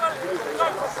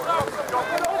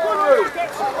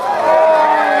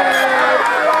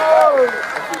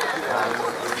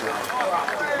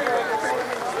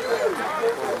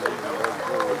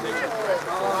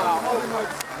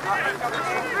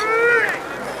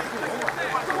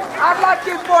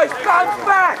 Unlucky boys, bounce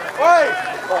back! Oi!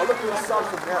 Oh, look at the sun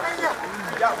from now.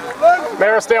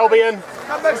 Marist, Albion.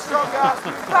 Come back strong, guys.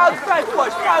 Bounce back,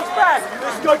 boys, bounce back!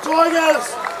 Let's go,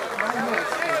 Tigers!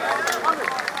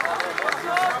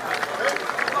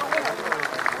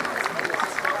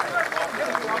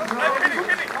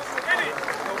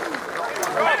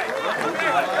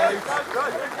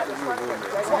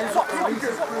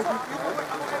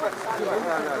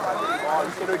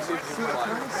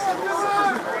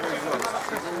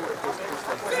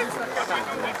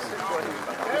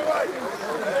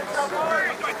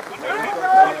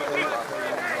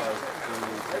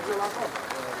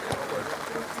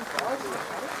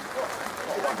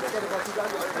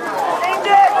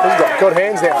 He's got good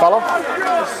hands, that fella.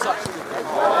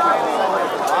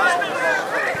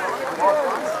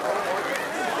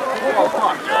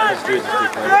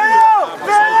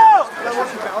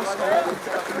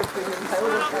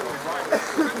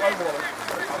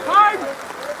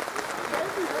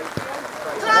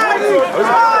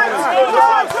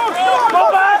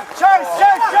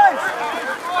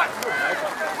 jersey's too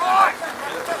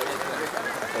clean.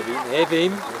 Have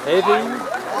him.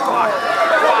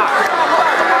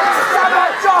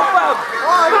 Chop him!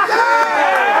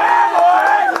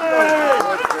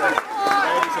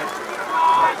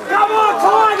 Come on,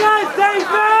 Tigers,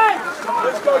 defense!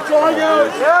 Let's go,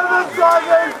 Tigers! Yeah, the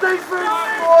Tigers! Defense,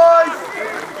 boys!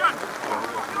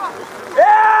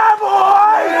 Yeah,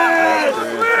 boys!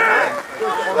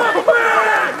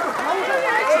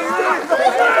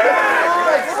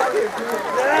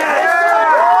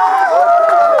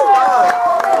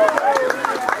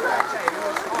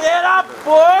 Get up,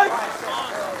 boys!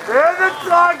 Yeah, the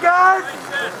Tigers!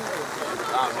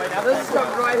 Wait, now this is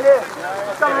coming right here.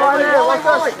 It's coming right here, like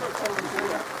this.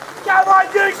 Come on,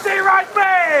 you see right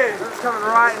man! It's coming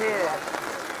right here.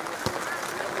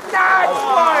 Nice,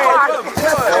 boys!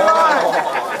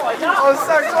 I was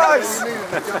so close.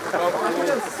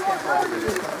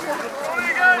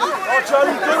 Oh,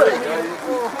 Charlie, do it.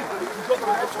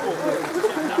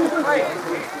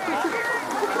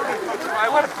 I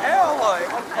want to hell, like.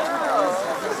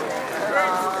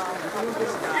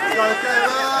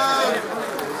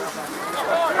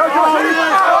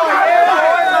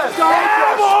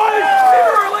 Yeah,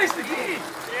 boys!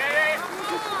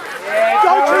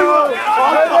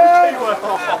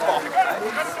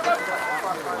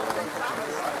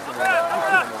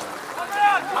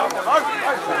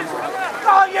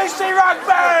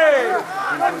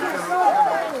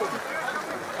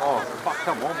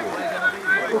 Come on, boy.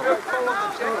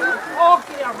 Oh,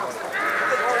 get out, man.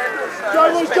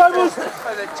 Jables!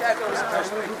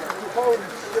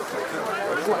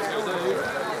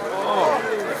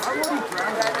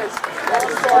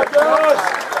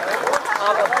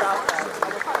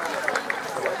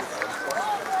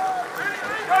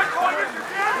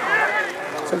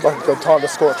 Seems like a good time to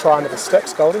score a try into the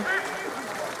sticks, Goldie.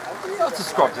 I'll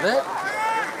subscribe to that.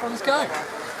 Oh, let's go.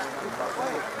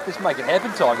 Let's make it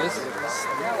happen, Tigers.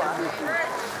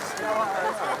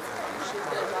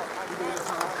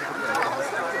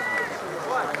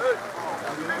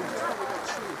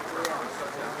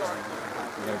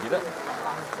 You gonna get it?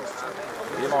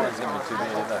 The line's gonna be too bad,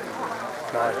 isn't it?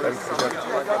 No, that's good.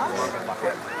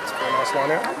 It's a nice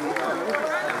line out.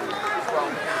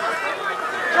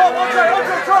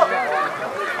 Drop!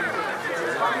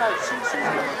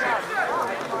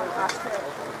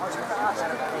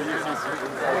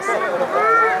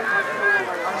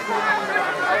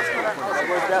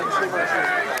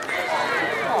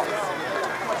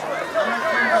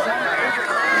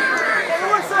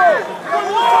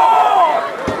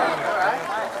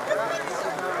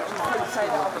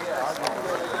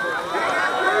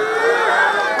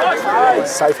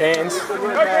 Safe hands.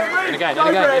 And again.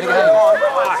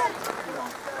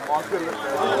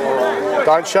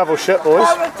 Don't shovel shit, boys.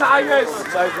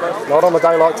 Not on a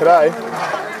day like today.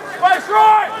 Space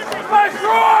right!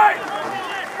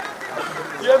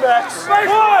 Yeah, Max. Space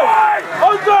right!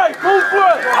 Andre, pull for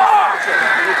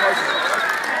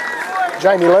it!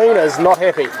 Jamie Lean is not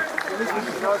happy.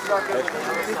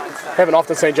 Haven't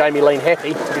often seen Jamie Lean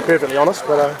happy, to be perfectly honest,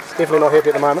 but he's definitely not happy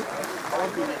at the moment.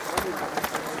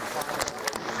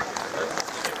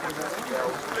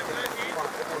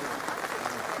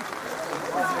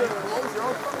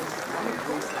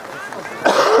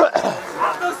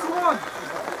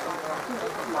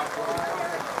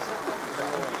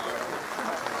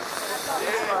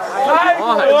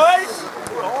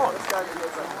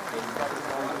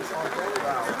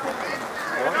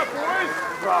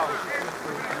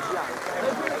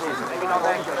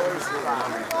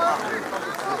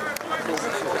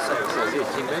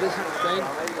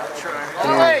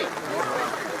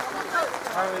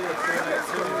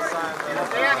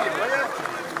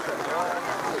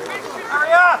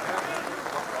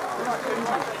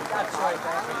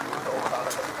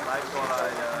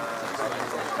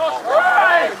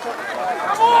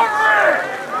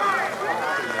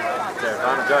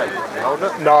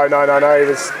 No, he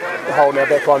was holding our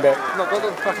back line back.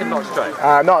 Fucking not straight.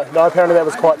 No, apparently that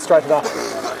was quite straight enough.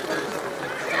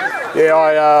 Yeah,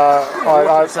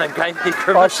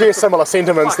 I share similar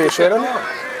sentiments there, Shannon.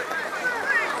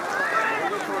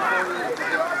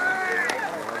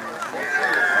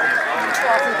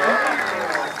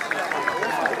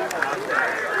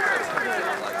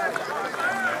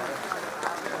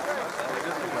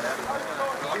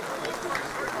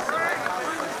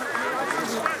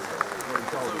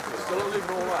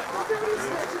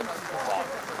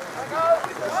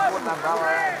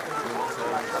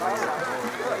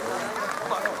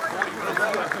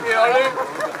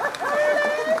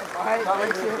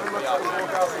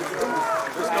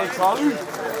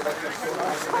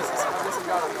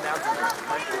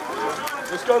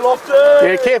 Let's go, Lofty!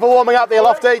 Yeah, careful warming up there,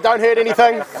 Lofty. Don't hurt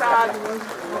anything.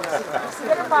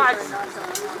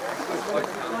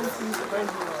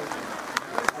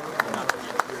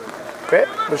 That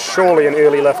was surely an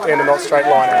early lift and a not straight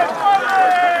line out.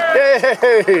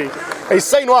 Yay! He's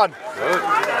seen one.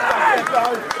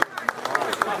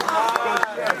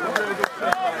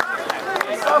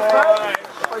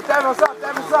 Damn us up!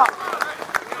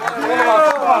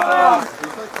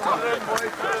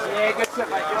 Yeah, good shit,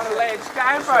 mate. You're on the ledge.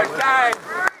 Game, bro, game.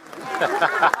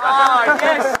 Oh,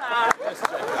 yes.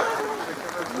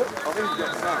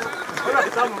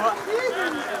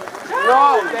 No,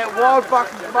 that wild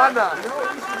fucking manna.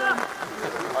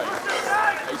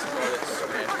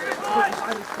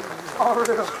 Oh,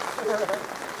 real.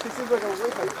 He seems like a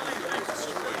weapon.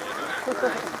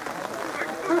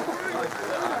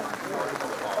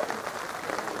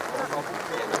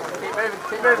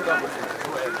 Keep moving.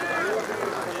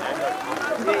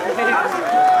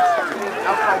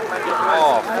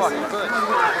 Oh, fucking good.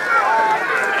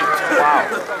 Wow.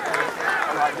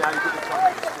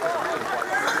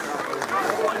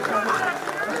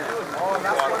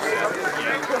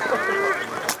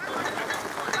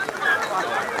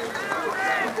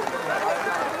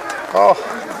 Oh.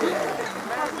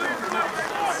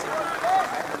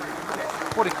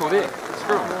 What do you call that?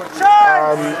 Screw.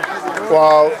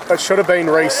 Well, it should have been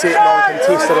reset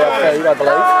non-contested our feed, I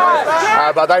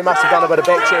believe. But they must have done a bit of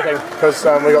back checking because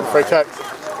we got the free kick.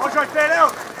 Andre, fan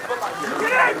out!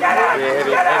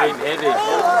 Heavy.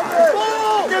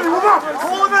 Give him up!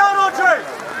 Call him out, Audrey!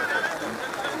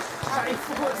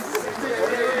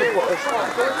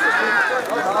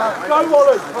 Go,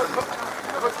 Wallace!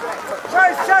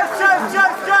 Chase!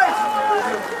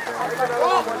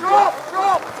 Drop!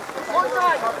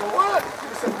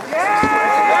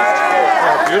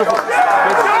 Oh, beautiful.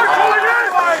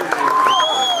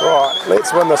 Right,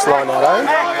 let's win this line out, eh?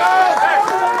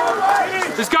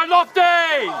 Let's go, Lofty!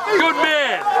 Good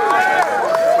man!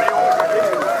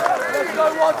 Let's go,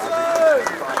 Watson!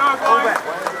 Go, back.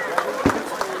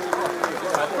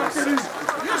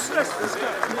 Useless! Let's go!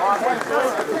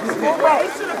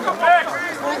 Back!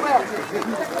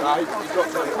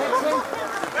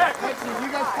 You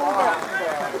guys fall back!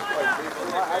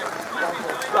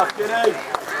 Stuck it in!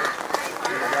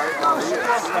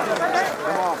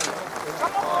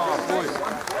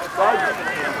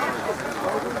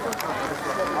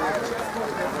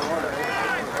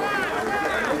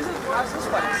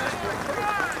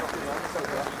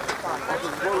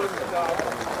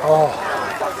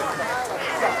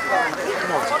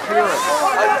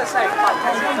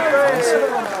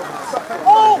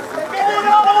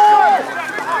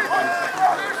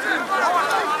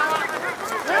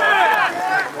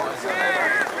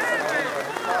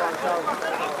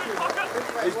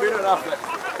 He's been enough.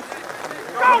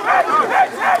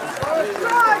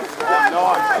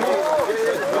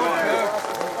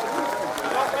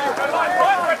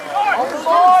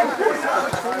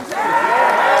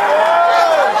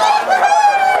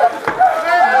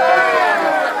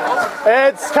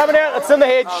 It's coming out, it's in the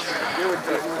hedge.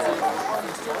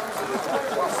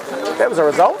 That was a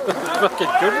result.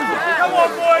 Fucking good. Come on,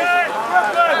 boys!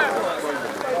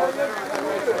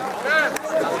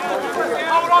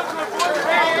 Hold on to it, boys!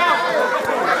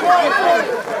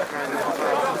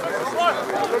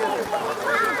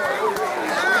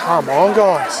 Come on,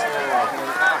 guys.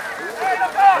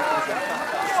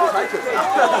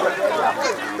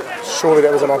 Surely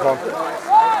that was a knock-on.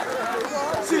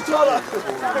 Sit on.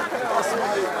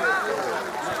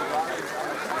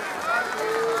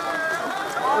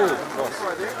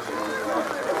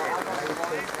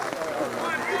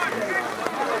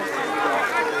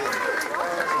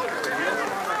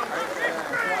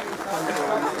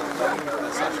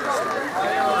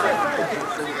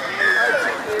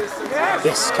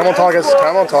 Yes, come on Tigers,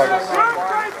 come on Tigers.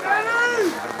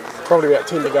 Probably about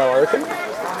 10 to go, I reckon.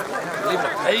 Leave it a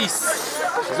piece.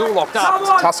 She's all locked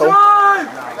up. Tussle.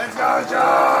 Let's go,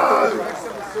 Joe!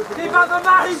 Keep up the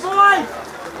matty, boy!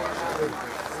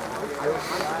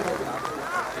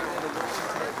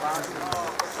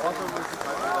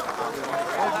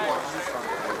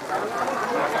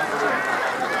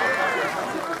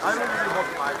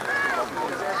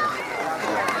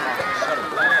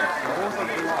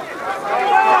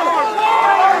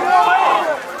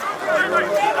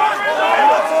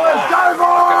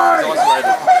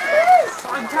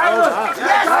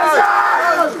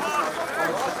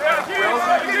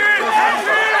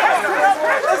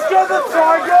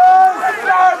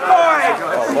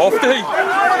 Lofty.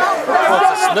 Wants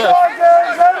a sniff.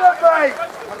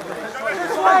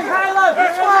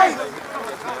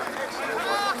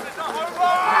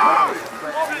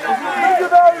 Look at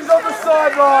those on the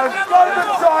sidelines. Go to the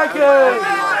Tigers.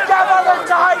 Come on the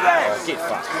Tigers. Get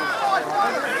fucked.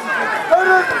 Hit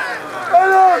him.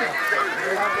 Come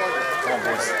on,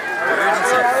 boys.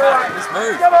 Urgency. Let's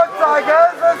move. Come on,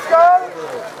 Tigers. Let's go.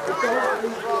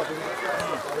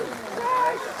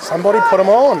 Somebody put him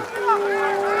on.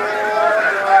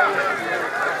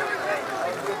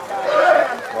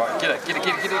 Right, get it.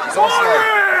 It's on slow.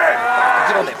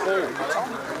 Get on that ball.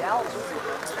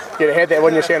 You'd have had that,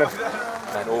 wouldn't you, Shannon?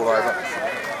 Man, all over.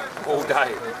 All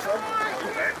day.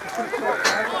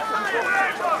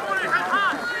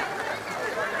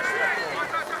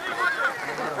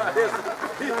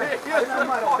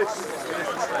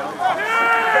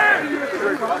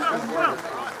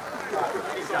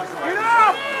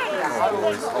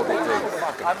 Hold that thing.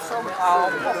 I'm sorry.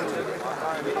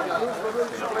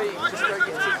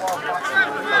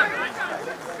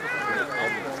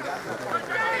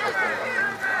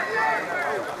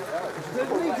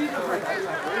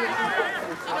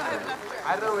 I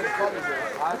don't know where it's coming from.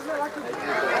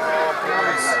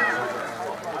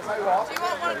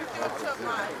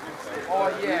 Oh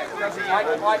yeah, does he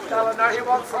like Stella? No, he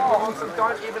wants them.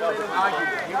 Don't even let him argue.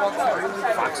 He wants them.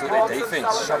 Fucks with that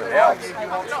defense. Shut it out.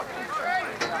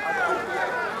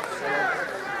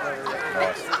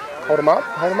 Hold him up,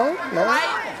 no?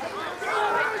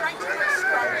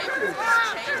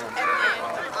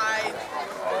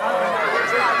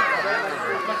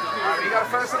 You got to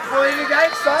first and 40 in the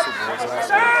game, son.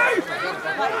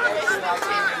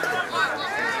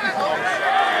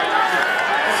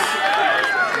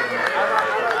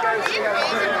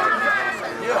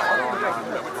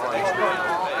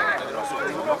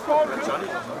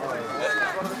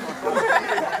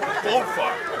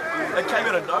 Bonfire. They came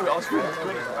out of nowhere. I was really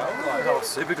good as well. Oh,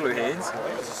 super glue hands. I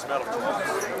think it was the smell of Tom.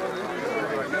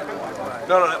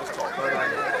 No, that was Tom. You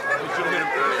should have hit him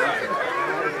earlier.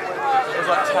 It was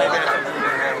like came out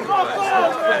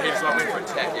and he just like went for a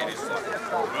attack and he's just like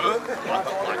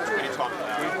 20 times an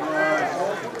hour.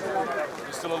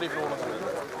 He's still 11 all of them.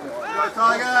 Go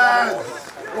Tigers!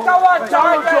 Go on,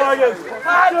 Tigers!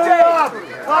 Hard team!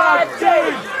 Hard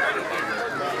team!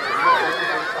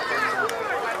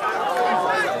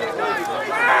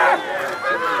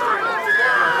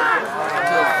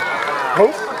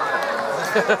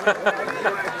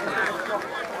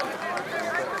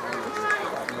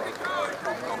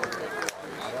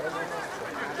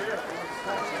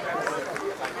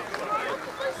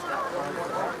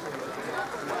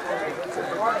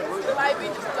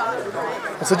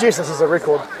 I suggest this is a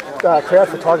record crowd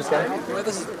for Tigers game. Well,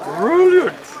 this is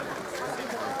brilliant.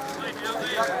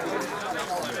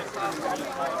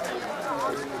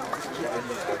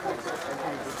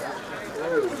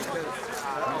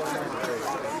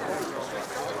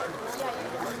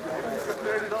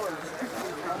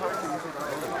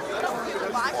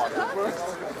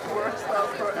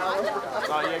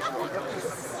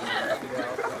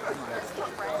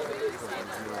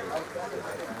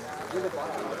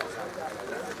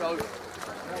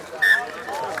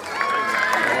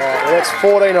 That's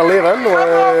 14-11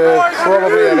 with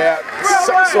probably about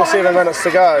 6 or 7 minutes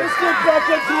to go. Let's get back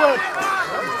into it.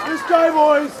 Let's go,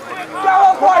 boys. Go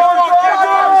on, boys!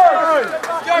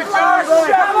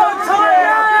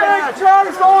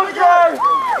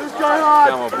 Let's go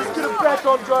hard. Let's get it back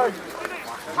on track.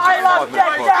 Hey, love, get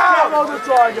Come down! on, the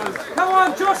Tigers. Come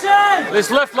on, Joshin! Let's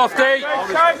lift, Lofty.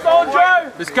 Chase on,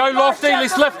 Joe! Let's go, Lofty.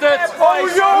 Let's lift it. Oh,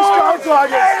 Let's go,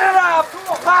 Tigers. Get it up!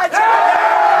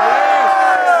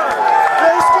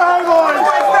 Let's go, boys.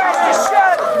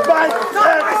 Mate,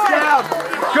 that's down.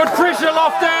 Good pressure,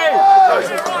 Lofty.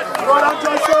 Well done,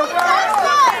 Joseph.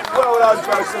 Well done,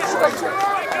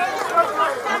 Joseph.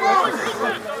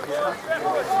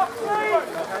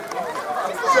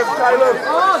 Caleb.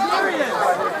 Oh, there he is!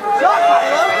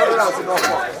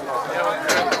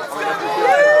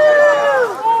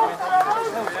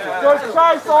 Good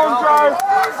chase on, Joe.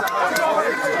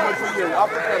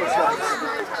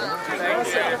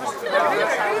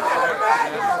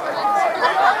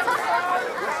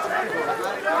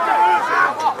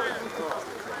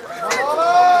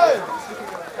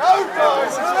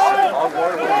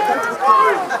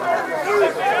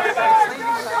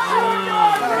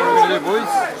 Boys.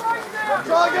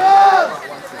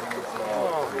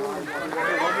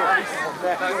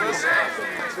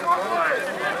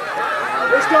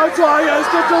 Let's go, Tigers.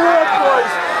 Get to work,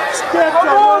 boys. Get to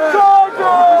work.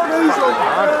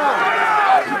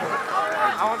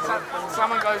 I want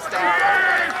someone goes down.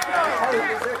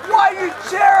 Why are you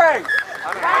cheering?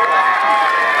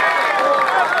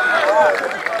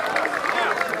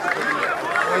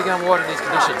 Why are you going wide in these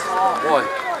conditions? Why?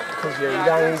 Because you're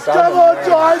young, Come on,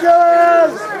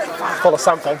 Tigers. full of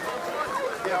something.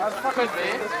 Could be.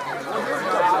 It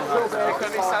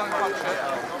could be some function.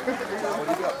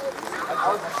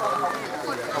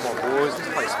 Come on, boys. Let's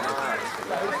play some.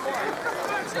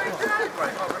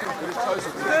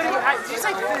 38. Did you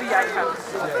say 38 counts?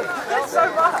 That's so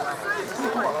much.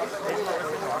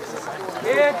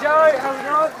 Yeah, Joey, how's it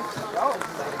going?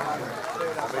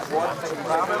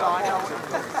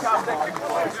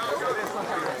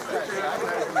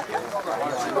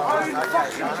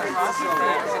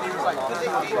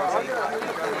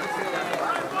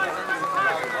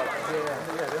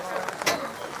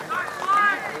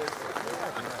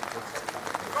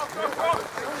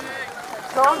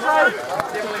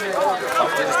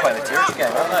 They're just playing a territory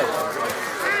game, aren't they?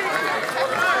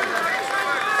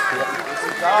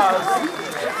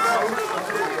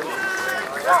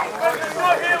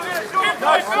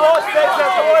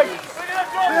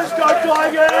 Let's go,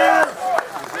 Tigers.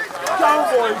 Go,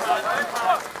 boys.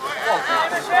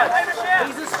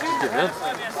 Good, man.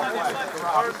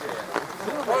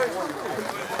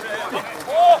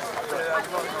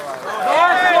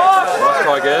 Nice,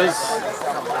 Tigers.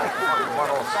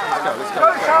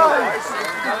 Let's go.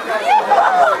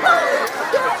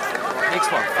 Next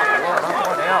one.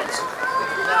 One out.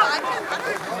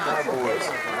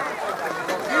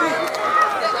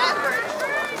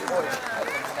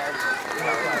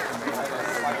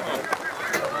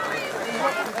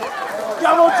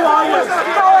 Come on, Tigers.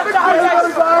 Go on,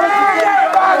 Tigers.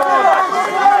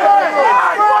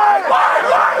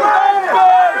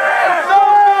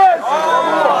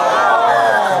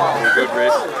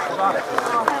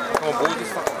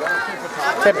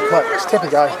 Step and play. Step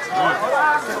and go.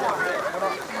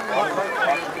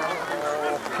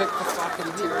 Pick the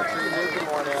fucking territory, open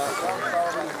one out.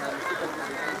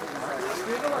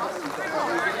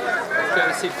 Let's go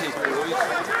to set piece, boys.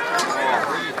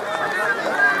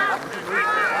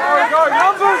 Go,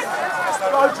 numbers!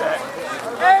 Go, Jack.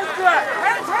 Hands to it!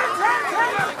 Hands!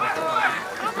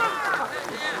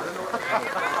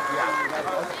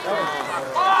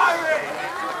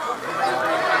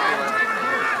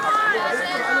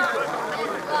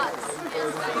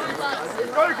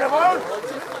 Go, come on!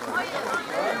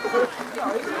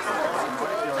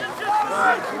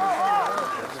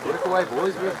 Work away,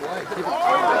 boys, work away. Keep it going.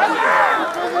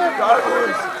 Go,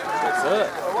 boys! That's it.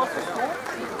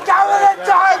 Go with it,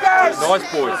 Tigers! Nice,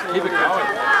 boys. Keep it going.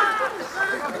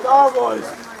 Go, boys!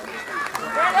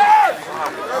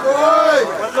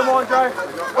 Let them on, Joe.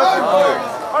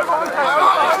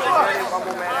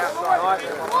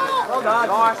 Well done.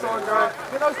 Nice on, Joe.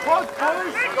 Get those quads,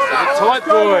 boys. Tight,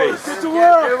 boys. Get to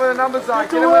work. Get it where the numbers are.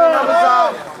 Get it where the numbers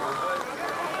are.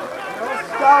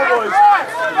 Go, boys.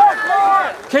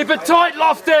 Keep it tight,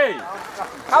 Lofty.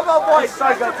 Come on, boys. So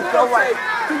good. Go away.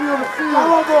 Come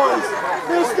on, boys.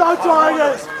 Let's go,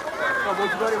 Tigers. Come on,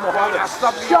 Tigers.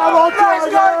 Let's go,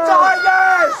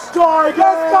 Tigers. Tigers.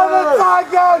 Let's go, the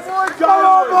Tigers. Come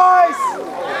on, boys.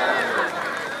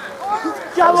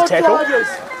 Come on, tackle. Tigers.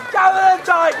 Go with the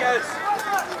Tigers.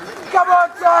 Come on,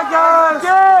 Tigers.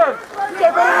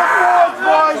 Get rid of the forwards,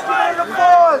 boys. Get rid of the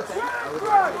forwards.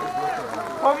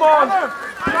 Come on.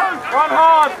 Run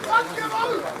hard.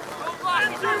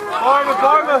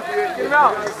 Over. Get him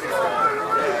out.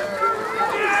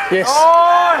 Yes.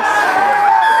 Nice.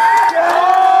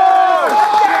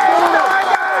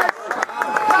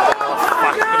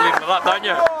 Don't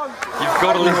you? You've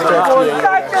got to lift it up.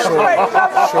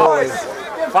 Surely.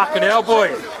 Fucking hell,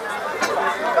 boys.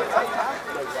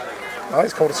 Oh,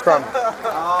 he's called a scrum. I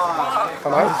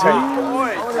know, team.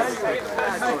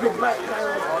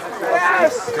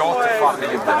 Yes. Got to fucking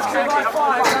lift it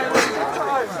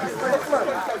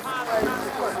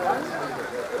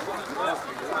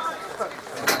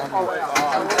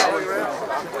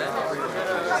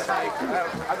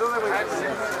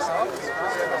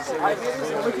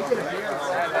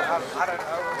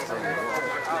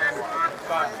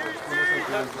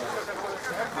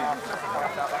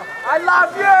I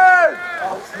love you.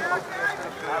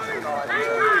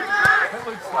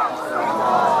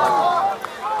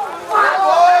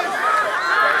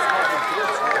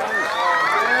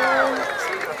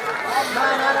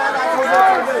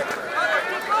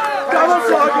 Come on,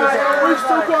 Tigers. We've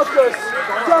still got this.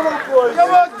 Come on, boys.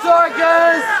 Come on,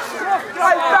 Tigers.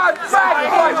 Back,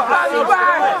 boys.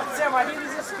 Back. Sam, I hear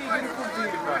this is speaking for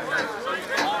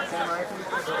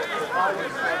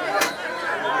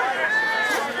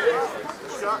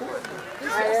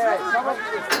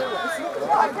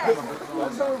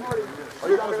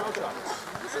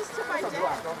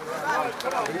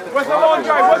With them,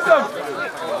 Andre, with them!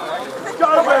 Go,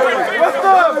 baby! With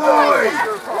them!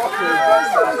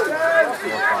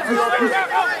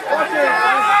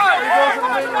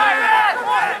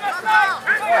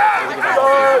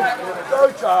 Boys! Go,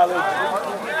 Charlie!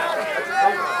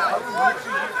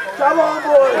 Come on,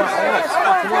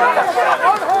 boys!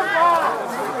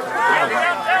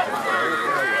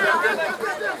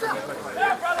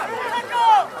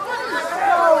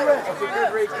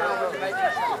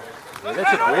 Yeah,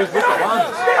 that's it, boys. With the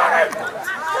ones.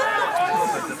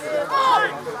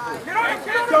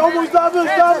 Go, boys, numbers!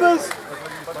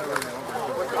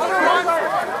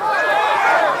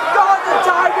 Go on, the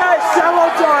Tigers. Come on,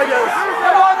 Tigers!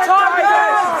 Come on,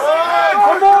 Tigers.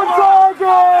 Come on,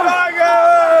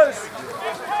 Tigers!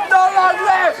 Not long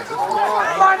left.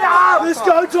 Run up. Let's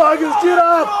go, Tigers! Get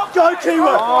up! Go, Kiwi!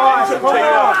 Let's go,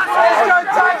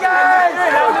 Tigers.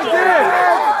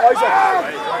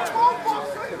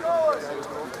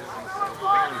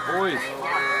 Boys.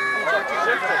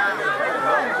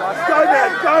 Go,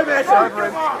 man!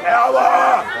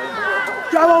 Power!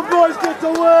 Come on, boys, get to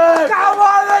work! Come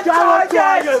on, the Come on,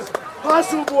 Tigers. Tigers!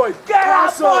 Hustle, boys! Get up,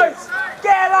 Hustle! boys.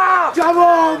 Get up. Come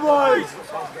on, boys!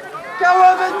 Come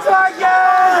on, the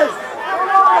Tigers. Come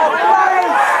on,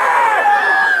 boys.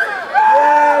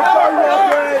 Yeah, go,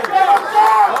 Rocky!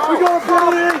 We got to put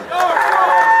it in!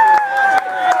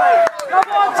 Come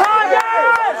on,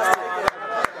 Tigers.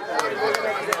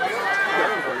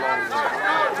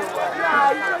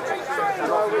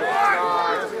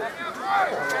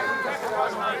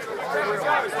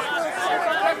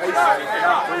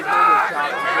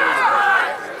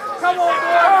 Come on,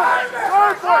 boys!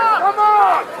 Come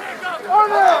on! On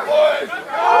it!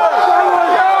 Come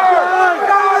on,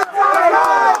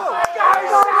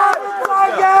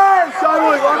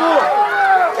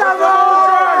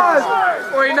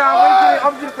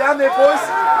 Come get down there, boys. Get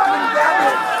down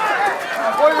there.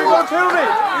 Boy, we got a penalty.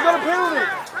 We got a penalty.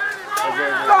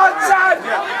 Dodson!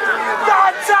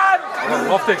 Dodson!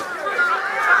 Lofting.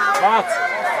 Mart.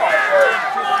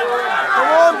 Come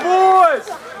on, boys.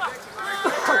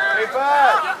 Keep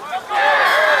back.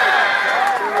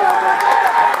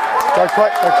 Go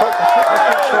quick, go quick, go quick, go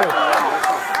quick, chill.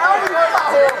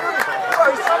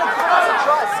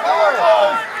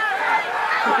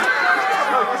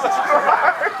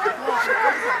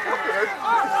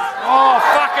 Oh,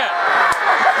 fuck it!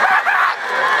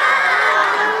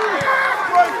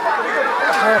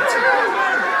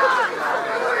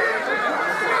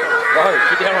 Go,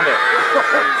 get down on there.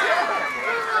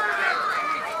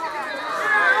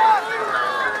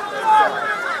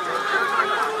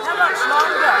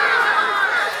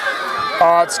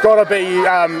 Oh, it's got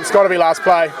to be last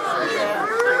play.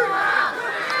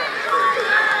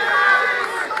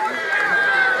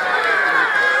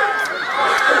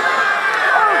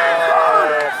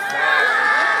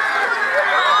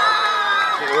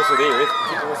 Also there,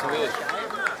 also there.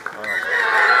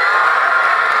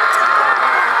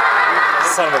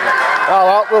 Son of a bitch. Oh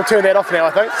well, we'll turn that off now,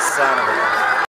 I think. Son of a bitch.